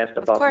point you asked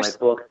about my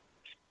book.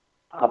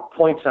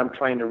 Points I'm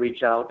trying to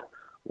reach out,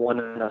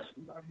 one,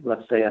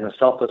 let's say, on a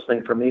selfless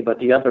thing for me, but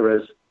the other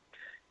is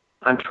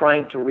I'm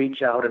trying to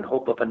reach out and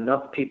hope if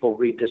enough people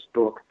read this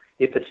book,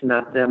 if it's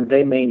not them,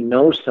 they may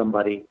know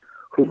somebody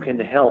who can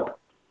help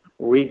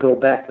go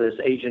back to this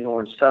Agent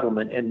Orange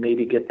settlement and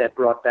maybe get that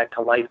brought back to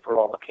life for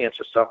all the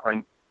cancer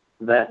suffering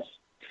vets.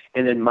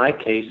 And in my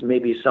case,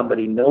 maybe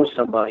somebody knows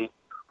somebody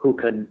who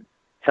can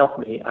help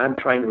me. I'm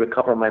trying to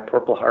recover my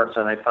Purple Hearts,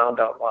 and I found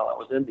out while I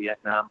was in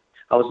Vietnam,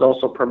 I was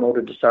also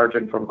promoted to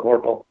sergeant from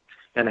corporal,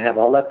 and I have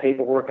all that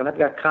paperwork, and I've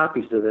got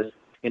copies of this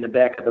in the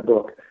back of the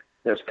book.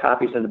 There's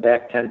copies in the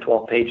back, 10,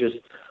 12 pages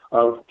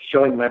of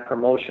showing my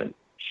promotion,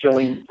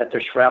 showing that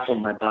there's shrapnel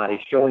in my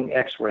body, showing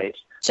x-rays.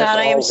 John,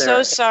 I am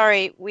so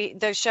sorry.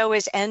 The show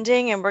is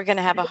ending, and we're going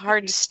to have a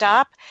hard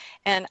stop,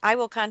 and I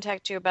will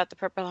contact you about the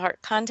Purple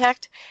Heart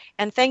Contact.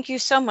 And thank you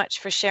so much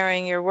for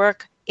sharing your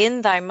work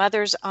in Thy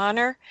Mother's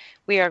Honor.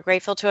 We are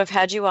grateful to have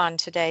had you on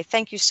today.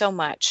 Thank you so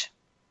much.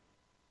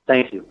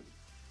 Thank you.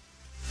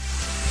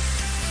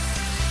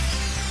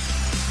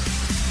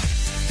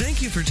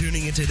 Thank you for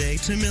tuning in today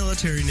to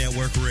Military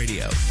Network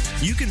Radio.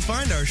 You can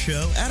find our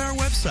show at our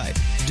website,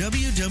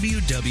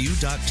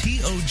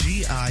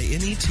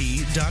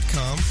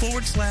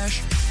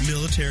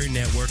 www.toginet.com/Military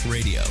Network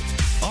Radio.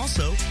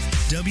 Also,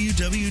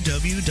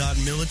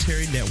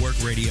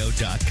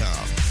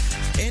 www.militarynetworkradio.com.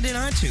 And in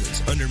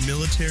iTunes under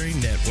Military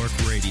Network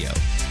Radio.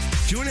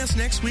 Join us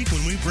next week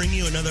when we bring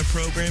you another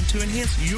program to enhance your